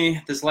took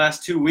me this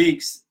last 2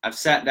 weeks. I've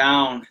sat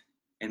down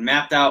and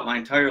mapped out my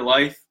entire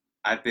life.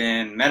 I've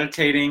been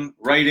meditating,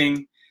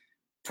 writing,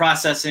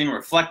 processing,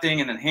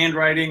 reflecting, and then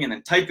handwriting, and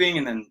then typing,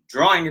 and then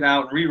drawing it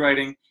out and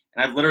rewriting.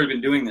 And I've literally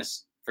been doing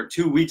this for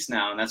 2 weeks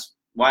now, and that's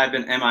why I've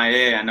been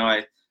MIA. I know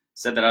I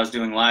said that I was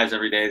doing lives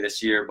every day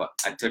this year, but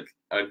I took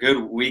a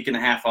good week and a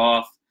half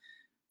off,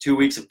 2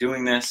 weeks of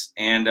doing this,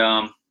 and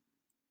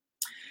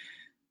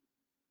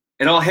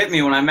it all hit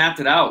me when I mapped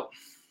it out.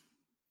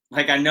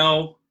 Like, I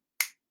know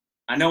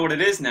what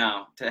it is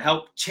now to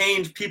help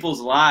change people's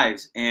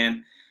lives,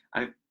 and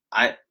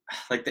I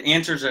like the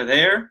answers are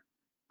there,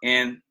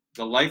 and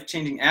the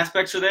life-changing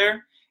aspects are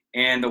there,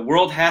 and the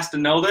world has to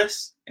know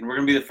this, and we're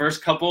gonna be the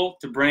first couple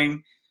to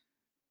bring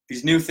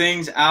these new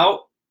things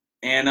out,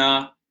 and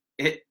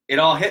it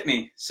all hit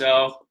me.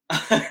 So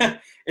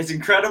it's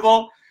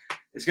incredible.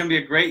 It's gonna be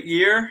a great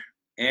year,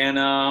 and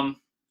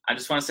I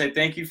just want to say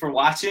thank you for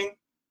watching.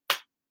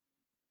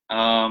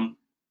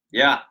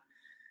 Yeah,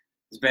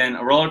 it's been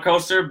a roller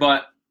coaster,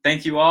 but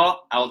thank you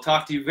all. I will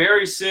talk to you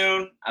very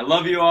soon. I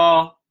love you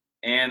all,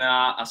 and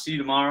I'll see you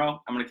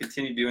tomorrow. I'm going to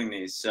continue doing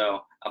these,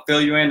 so I'll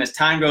fill you in as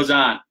time goes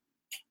on.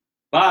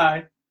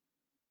 Bye.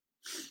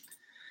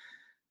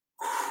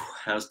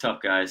 That was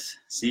tough, guys.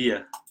 See ya.